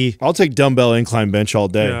take dumbbell incline bench all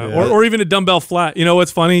day. Yeah. Or even a dumbbell flat. You know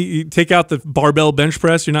what's funny? You take out the barbell bench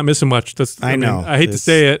press, you're not missing much. I know. I hate to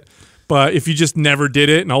say it, but if you just never did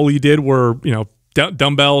it and all you did were, you know,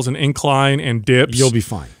 dumbbells and incline and dips, you'll be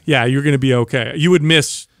fine. Yeah, you're going to be okay. You would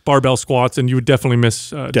miss barbell squats and you would definitely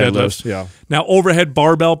miss deadlifts. Yeah. Now, overhead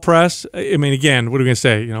barbell press, I mean, again, what are we going to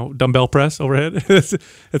say? You know, dumbbell press overhead?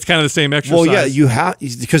 It's kind of the same exercise. Well, yeah, you have,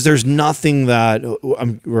 because there's nothing that,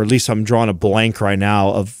 or at least I'm drawing a blank right now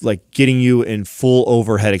of like getting you in full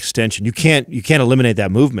overhead extension. You can't eliminate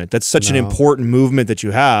that movement. That's such an important movement that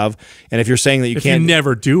you have. And if you're saying that you can't, if you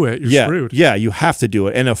never do it, you're screwed. Yeah, you have to do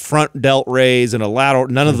it. And a front delt raise and a lateral,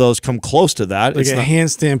 none of those come close to that. Like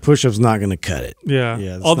handstand push-up's not going to cut it.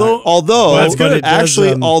 Yeah. Although that's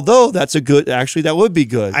good. Although that's a good, actually that would be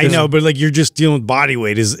good. I know, but like you're just dealing with body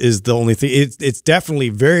weight is the only thing. It's definitely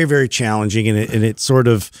very, very challenging, and it sort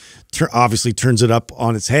of obviously turns it up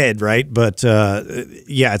on its head, right? But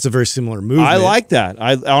yeah, it's a very similar movement. I like that.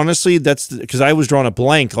 I honestly, that's because I was drawing a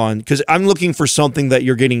blank on, because I'm looking for something that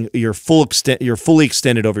you're getting you're fully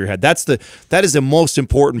extended over your head. That is the most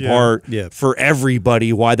important part for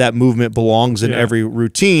everybody. Why that movement belongs in every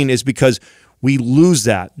routine is because we lose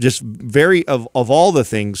that. Just of all the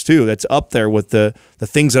things too, that's up there with the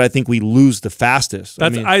things that I think we lose the fastest.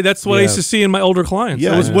 That's what I used to see in my older clients.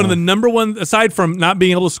 It was one of the number one, aside from not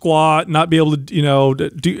being able to squat, not be able to, you know,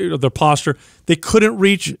 do their posture, they couldn't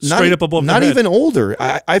reach straight up above their head. Not even older.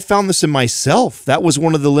 I found this in myself. That was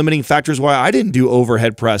one of the limiting factors why I didn't do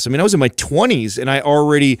overhead press. I mean, I was in my 20s and I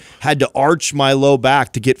already had to arch my low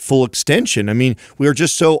back to get full extension. I mean, we were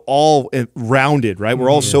just so all rounded, right?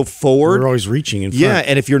 We're all so forward. We're always reaching in front. Yeah,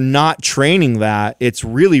 and if you're not training that, it's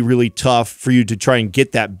really, really tough for you to try and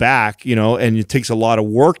get that back, you know, and it takes a lot of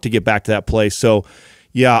work to get back to that place. So,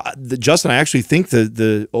 yeah, Justin, I actually think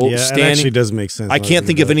the old standing, it actually does make sense. I can't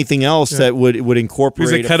think of anything else that would incorporate.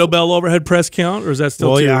 Is it kettlebell overhead press count, or is that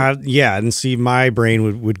still? Well, yeah, and see, my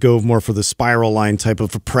brain would go more for the spiral line type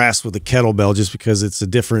of a press with a kettlebell, just because it's a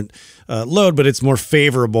different load, but it's more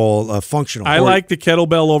favorable functional. I like the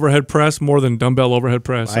kettlebell overhead press more than dumbbell overhead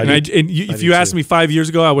press. If you asked me 5 years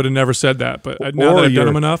ago, I would have never said that. But now that I've done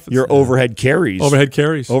them enough, your overhead carries, with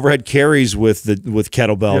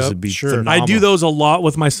kettlebells would be phenomenal. I do those a lot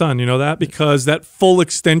with my son, you know that, because that full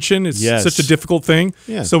extension is such a difficult thing.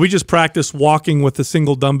 Yeah. So we just practice walking with a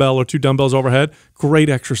single dumbbell or two dumbbells overhead. Great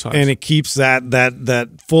exercise. And it keeps that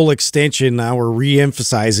full extension. Now we're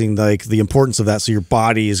re-emphasizing like the importance of that, so your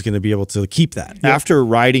body is going to be able to keep that. After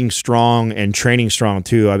riding strong and training strong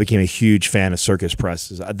too, I became a huge fan of circus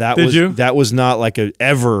presses. That was not like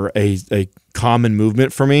ever a common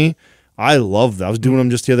movement for me. I love that. I was doing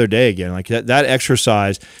them just the other day again. Like that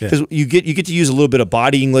exercise, because you get to use a little bit of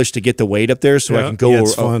body English to get the weight up there, so I can go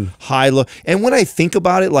high, low. And when I think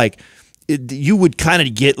about it, like you would kind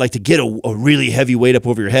of get like to get a really heavy weight up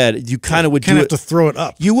over your head. You kind of would have to throw it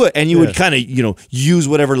up. You would, and you would kind of use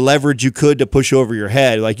whatever leverage you could to push over your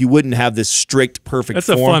head. Like you wouldn't have this strict perfect. That's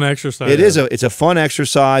form. a fun exercise. It's a fun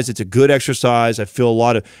exercise. It's a good exercise. I feel a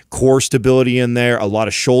lot of core stability in there, a lot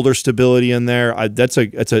of shoulder stability in there. That's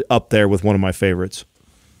up there with one of my favorites.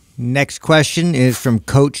 Next question is from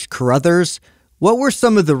Coach Carruthers. What were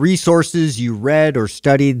some of the resources you read or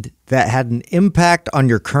studied that had an impact on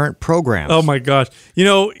your current programs? Oh my gosh.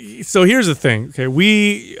 So here's the thing. Okay,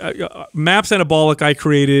 we MAPS Anabolic I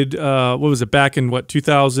created what was it back in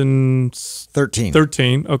 2013.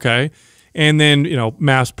 13, okay. And then,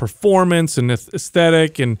 MAPS Performance and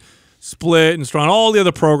Aesthetic and Split and Strong, all the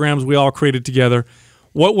other programs we all created together.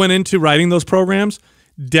 What went into writing those programs?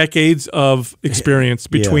 Decades of experience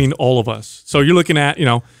between all of us. So you're looking at,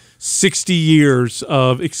 60 years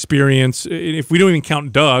of experience. If we don't even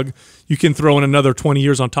count Doug, you can throw in another 20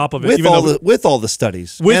 years on top of it. With all the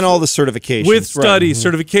studies and all the certifications. With studies,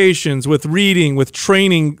 certifications, with reading, with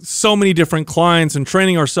training so many different clients and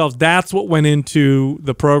training ourselves. That's what went into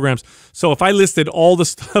the programs. So if I listed all the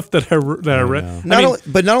stuff that I read.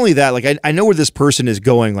 But not only that, like I know where this person is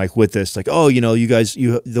going like with this. Like, you guys,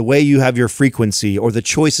 the way you have your frequency or the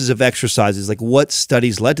choices of exercises, like what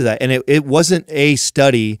studies led to that. And it wasn't a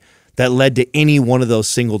study that led to any one of those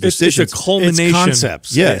single decisions. It's a culmination. It's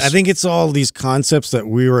concepts. Yes. I think it's all these concepts that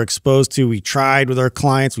we were exposed to. We tried with our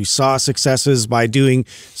clients. We saw successes by doing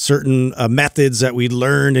certain methods that we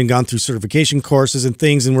learned and gone through certification courses and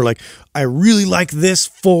things. And we're like, I really like this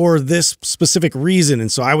for this specific reason. And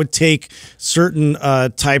so I would take certain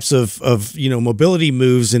types of mobility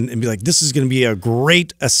moves and be like, this is going to be a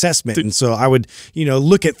great assessment. And so I would,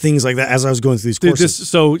 look at things like that as I was going through these courses.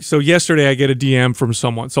 So yesterday I get a DM from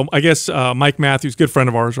someone. So I guess Mike Matthews, good friend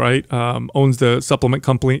of ours, right? Owns the supplement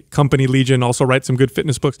company Legion, also writes some good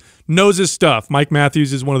fitness books, knows his stuff. Mike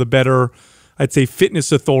Matthews is one of the better, I'd say,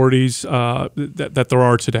 fitness authorities that there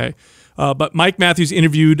are today. But Mike Matthews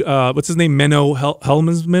interviewed, what's his name? Menno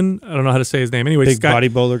Helmsman. I don't know how to say his name. Anyway, big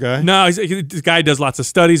bodybuilder guy? No, this guy does lots of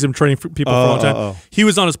studies and training for people for a long time. He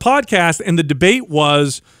was on his podcast, and the debate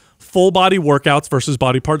was full body workouts versus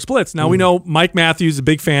body part splits. Now, we know Mike Matthews is a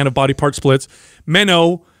big fan of body part splits.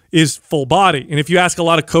 Menno is full body. And if you ask a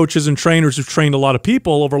lot of coaches and trainers who've trained a lot of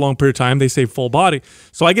people over a long period of time, they say full body.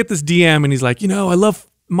 So I get this DM, and he's like, I love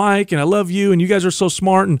Mike, and I love you, and you guys are so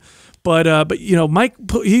smart, But Mike,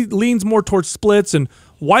 he leans more towards splits, and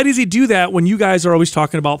why does he do that when you guys are always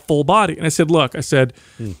talking about full body? And I said, look,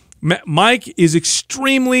 Mike is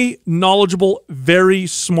extremely knowledgeable, very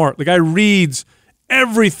smart. The guy reads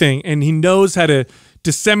everything, and he knows how to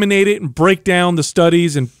disseminate it and break down the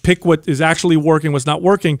studies and pick what is actually working, what's not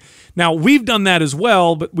working. Now, we've done that as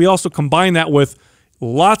well, but we also combine that with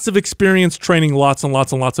lots of experience training lots and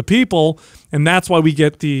lots and lots of people, and that's why we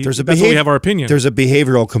get that's why we have our opinion. There's a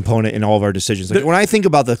behavioral component in all of our decisions. Like when I think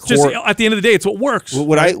about the core, just at the end of the day, it's what works.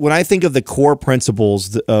 When I think of the core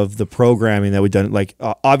principles of the programming that we've done, like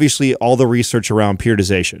obviously all the research around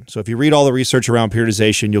periodization. So if you read all the research around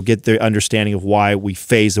periodization, you'll get the understanding of why we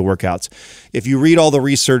phase the workouts. If you read all the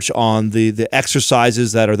research on the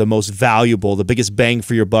exercises that are the most valuable, the biggest bang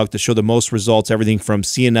for your buck, to show the most results, everything from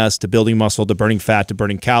CNS to building muscle to burning fat to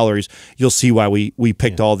burning calories, you'll see why we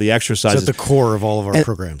picked all the exercises. It's at the core of all of our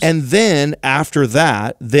programs. And then after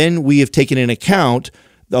that, then we have taken into account.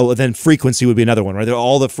 Oh, then frequency would be another one, right?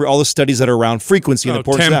 All the studies that are around frequency and the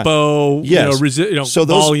importance tempo, of that. Yes. So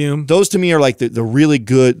volume. Those to me are like the really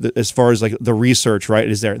good as far as like the research, right?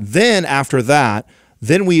 Is there. Then after that,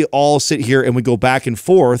 then we all sit here and we go back and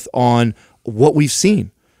forth on what we've seen.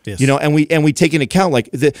 Yes. And we take into account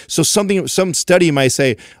some study might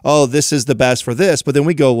say, oh, this is the best for this, but then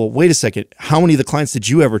we go, well, wait a second, how many of the clients did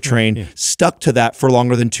you ever train stuck to that for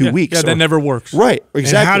longer than 2 weeks? Yeah, that never works. Right,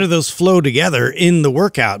 exactly. And how do those flow together in the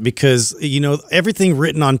workout? Because everything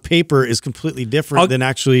written on paper is completely different than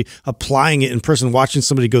actually applying it in person, watching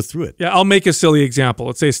somebody go through it. Yeah, I'll make a silly example.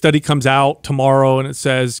 Let's say a study comes out tomorrow and it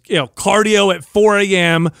says, cardio at 4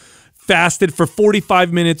 a.m. fasted for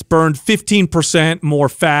 45 minutes, burned 15% more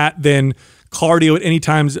fat than cardio at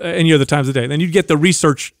any other times of the day. Then you'd get the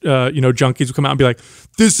research, junkies who come out and be like,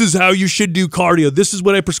 this is how you should do cardio. This is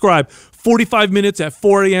what I prescribe. 45 minutes at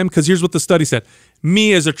 4 a.m. because here's what the study said.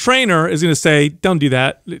 Me as a trainer is going to say, don't do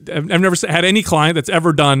that. I've never had any client that's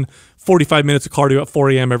ever done 45 minutes of cardio at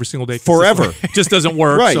 4 a.m. every single day. Forever. It just doesn't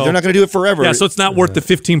work. Right. So, they're not going to do it forever. Yeah, so it's not worth the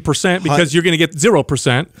 15% because you're going to get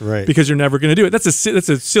 0% because you're never going to do it. That's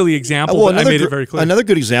a silly example, but I made it very clear. Another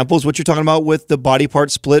good example is what you're talking about with the body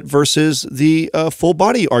part split versus the full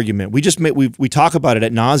body argument. We talk about it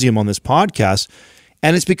ad nauseum on this podcast.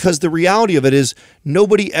 And it's because the reality of it is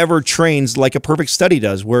nobody ever trains like a perfect study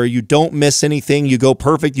does, where you don't miss anything, you go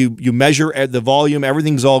perfect, you measure the volume,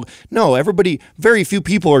 everything's all. No, very few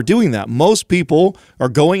people are doing that. Most people are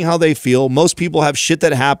going how they feel. Most people have shit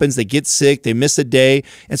that happens. They get sick, they miss a day.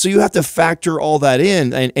 And so you have to factor all that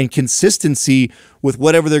in, and consistency with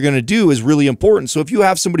whatever they're going to do is really important. So if you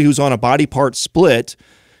have somebody who's on a body part split,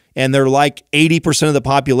 and they're like 80% of the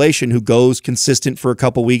population who goes consistent for a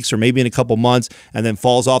couple weeks or maybe in a couple months and then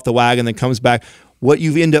falls off the wagon, then comes back. What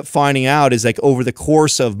you end up finding out is like over the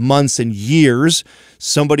course of months and years,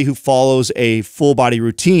 somebody who follows a full body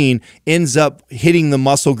routine ends up hitting the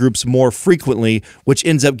muscle groups more frequently, which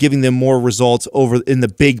ends up giving them more results over in the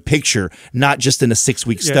big picture, not just in a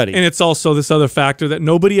 6-week study. And it's also this other factor that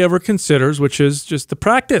nobody ever considers, which is just the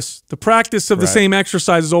practice of the same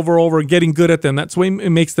exercises over and over and getting good at them. That's why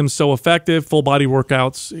it makes them so effective. Full body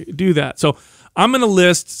workouts do that. So I'm going to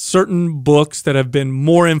list certain books that have been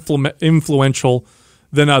more influential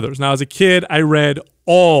than others. Now, as a kid, I read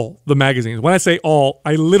all the magazines. When I say all,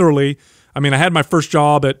 I had my first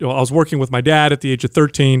job I was working with my dad at the age of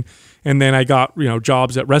 13, and then I got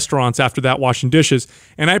jobs at restaurants after that, washing dishes.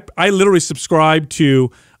 And I literally subscribed to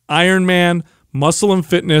Iron Man, Muscle and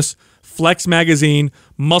Fitness, Flex Magazine,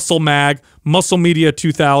 Muscle Mag, Muscle Media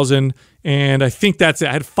 2000, and I think that's it.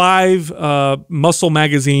 I had 5 Muscle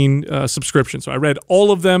Magazine subscriptions. So I read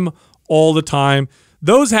all of them all the time.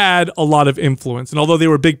 Those had a lot of influence. And although they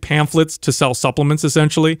were big pamphlets to sell supplements,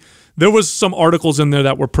 essentially, there was some articles in there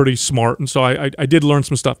that were pretty smart. And so I did learn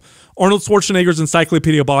some stuff. Arnold Schwarzenegger's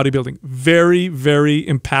Encyclopedia of Bodybuilding, very, very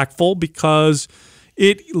impactful because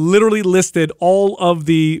it literally listed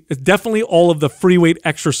definitely all of the free weight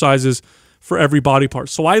exercises for every body part.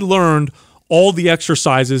 So I learned all the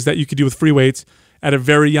exercises that you could do with free weights at a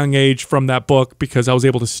very young age from that book because I was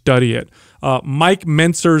able to study it. Mike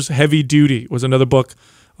Mentzer's Heavy Duty was another book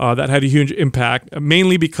that had a huge impact,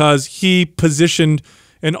 mainly because he positioned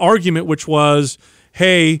an argument which was,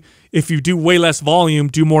 hey, if you do way less volume,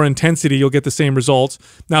 do more intensity, you'll get the same results.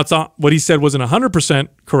 Now, it's not what he said wasn't 100%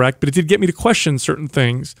 correct, but it did get me to question certain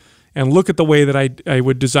things and look at the way that I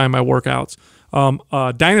would design my workouts.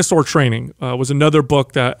 Dinosaur Training was another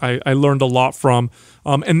book that I learned a lot from.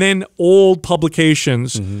 And then old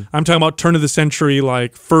publications. I'm talking about turn of the century,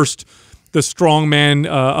 like first the strongmen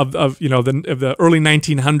of the early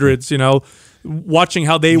 1900s, watching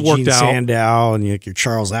how they worked out. Sandow and your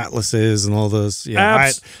Charles Atlases and all those. Yeah,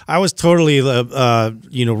 I was totally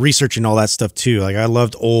researching all that stuff too. Like I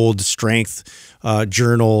loved old strength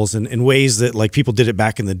journals and ways that like people did it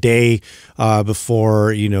back in the day before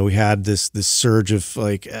we had this surge of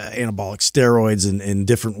like anabolic steroids and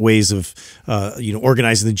different ways of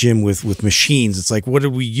organizing the gym with machines. It's like, what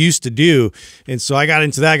did we used to do? And so I got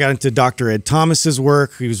into that. I got into Dr. Ed Thomas's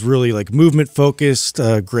work. He was really like movement focused.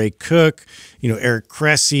 Gray Cook, Eric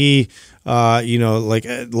Cressy.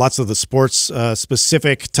 Lots of the sports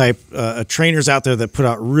specific type trainers out there that put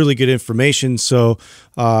out really good information. So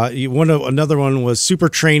another one was Super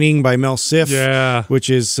Training by Mel Siff, which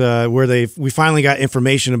is where we finally got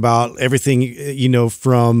information about everything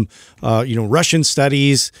from Russian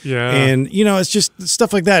studies, and it's just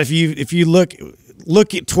stuff like that. If you look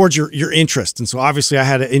towards your interest. And so obviously I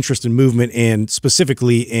had an interest in movement and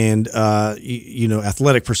specifically in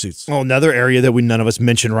athletic pursuits. Well, another area that none of us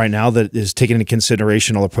mentioned right now that is taken into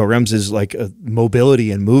consideration all the programs is like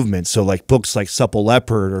mobility and movement. So like books like Supple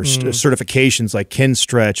Leopard or certifications like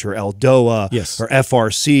Kinstretch or Eldoa or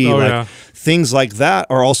FRC, things like that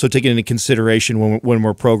are also taken into consideration when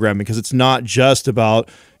we're programming, because it's not just about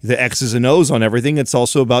the X's and O's on everything. It's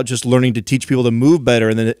also about just learning to teach people to move better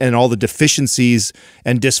and all the deficiencies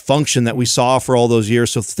and dysfunction that we saw for all those years.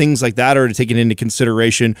 So things like that are taken into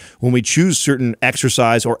consideration when we choose certain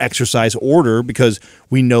exercise or exercise order, because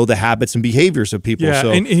we know the habits and behaviors of people. Yeah, so,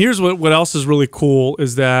 and here's what else is really cool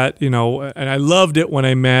is that, and I loved it when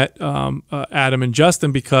I met Adam and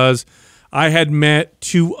Justin, because I had met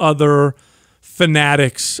 2 other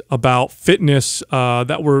fanatics about fitness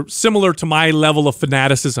that were similar to my level of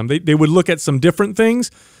fanaticism. They would look at some different things,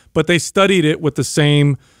 but they studied it with the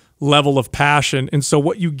same level of passion. And so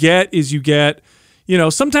what you get is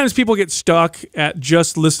sometimes people get stuck at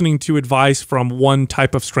just listening to advice from one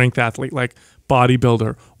type of strength athlete, like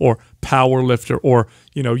bodybuilder or power lifter or,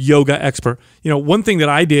 yoga expert. One thing that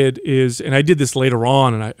I did is, and I did this later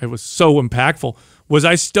on, and it was so impactful, was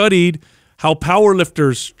I studied how power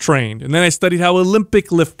lifters trained, and then I studied how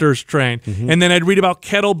Olympic lifters trained, and then I'd read about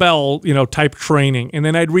kettlebell, type training, and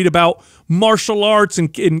then I'd read about martial arts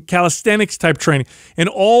and calisthenics type training, and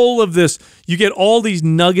all of this. You get all these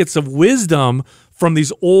nuggets of wisdom from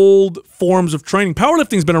these old forms of training.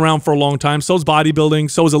 Powerlifting's been around for a long time. So is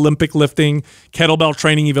bodybuilding. So is Olympic lifting, kettlebell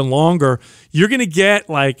training even longer. You're going to get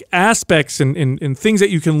like aspects and things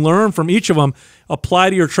that you can learn from each of them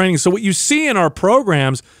apply to your training. So what you see in our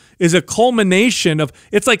programs is a culmination of,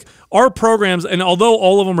 it's like our programs, and although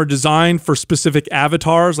all of them are designed for specific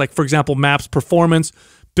avatars, like for example, MAPS Performance,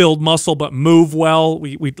 build muscle but move well.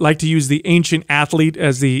 We like to use the ancient athlete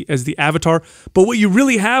as the avatar. But what you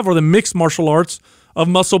really have are the mixed martial arts of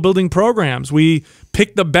muscle building programs. We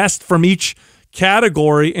picked the best from each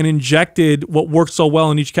category and injected what worked so well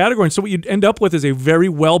in each category. And so what you end up with is a very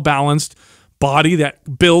well-balanced body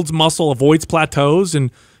that builds muscle, avoids plateaus,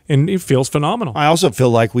 and it feels phenomenal. I also feel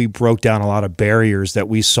like we broke down a lot of barriers that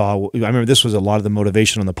we saw. I remember this was a lot of the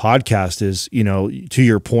motivation on the podcast is, you know, to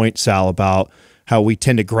your point, Sal, about how we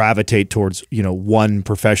tend to gravitate towards, you know, one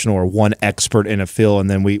professional or one expert in a field, and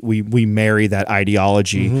then we marry that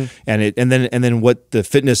ideology, and then what the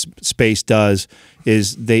fitness space does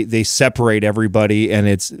is they separate everybody, and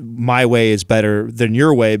it's my way is better than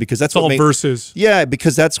your way, because that's all versus. Yeah,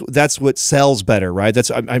 because that's what sells better, right?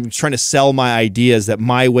 I'm trying to sell my ideas that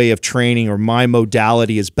my way of training or my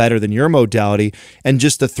modality is better than your modality, and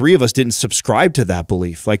just the three of us didn't subscribe to that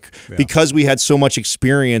belief. Like, because we had so much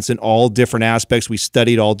experience in all different aspects, we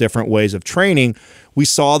studied all different ways of training, we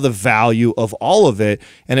saw the value of all of it,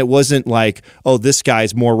 and it wasn't like, oh, this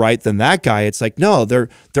guy's more right than that guy. It's like, no, they're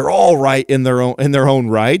all right in their own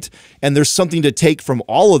right, and there's something to take from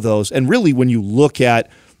all of those. And really, when you look at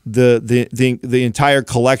the entire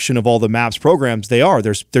collection of all the MAPS programs,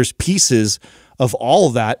 there's pieces of all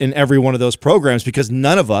of that in every one of those programs, because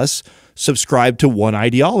none of us subscribe to one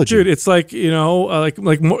ideology. Dude, it's like, you know,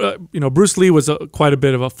 Bruce Lee was quite a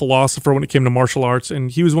bit of a philosopher when it came to martial arts, and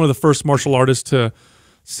he was one of the first martial artists to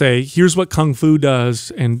say, here's what Kung Fu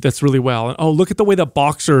does, and that's really well. And, oh, look at the way that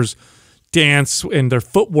boxers dance and their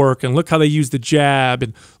footwork, and look how they use the jab,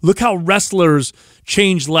 and look how wrestlers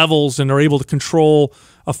change levels and are able to control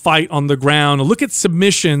a fight on the ground, and look at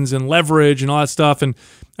submissions and leverage and all that stuff. And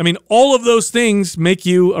I mean, all of those things make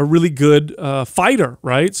you a really good fighter,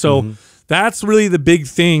 right? So that's really the big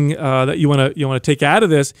thing that you want to take out of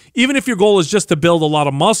this. Even if your goal is just to build a lot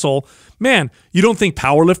of muscle, man, you don't think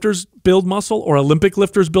power lifters build muscle, or Olympic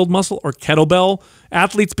lifters build muscle, or kettlebell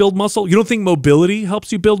athletes build muscle? You don't think mobility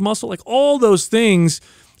helps you build muscle? Like, all those things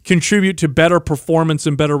contribute to better performance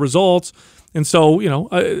and better results. And so, you know,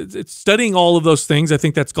 it's studying all of those things, I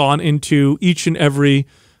think that's gone into each and every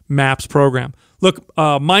MAPS program. Look,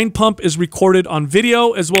 Mind Pump is recorded on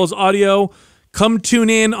video as well as audio. Come tune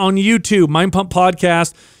in on YouTube, Mind Pump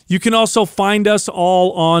Podcast. You can also find us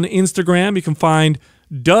all on Instagram. You can find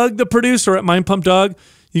Doug, the producer, at Mind Pump Doug.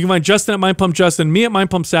 You can find Justin at Mind Pump Justin, me at Mind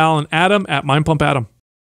Pump Sal, and Adam at Mind Pump Adam.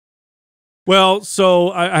 Well,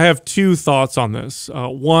 so I have two thoughts on this.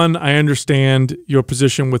 One, I understand your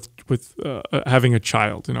position with having a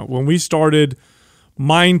child. You know, when we started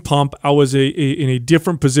Mind Pump, I was in a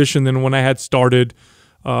different position than when I had started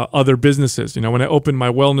other businesses. You know, when I opened my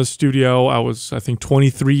wellness studio, I was, I think,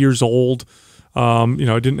 23 years old. You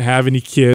know, I didn't have any kids.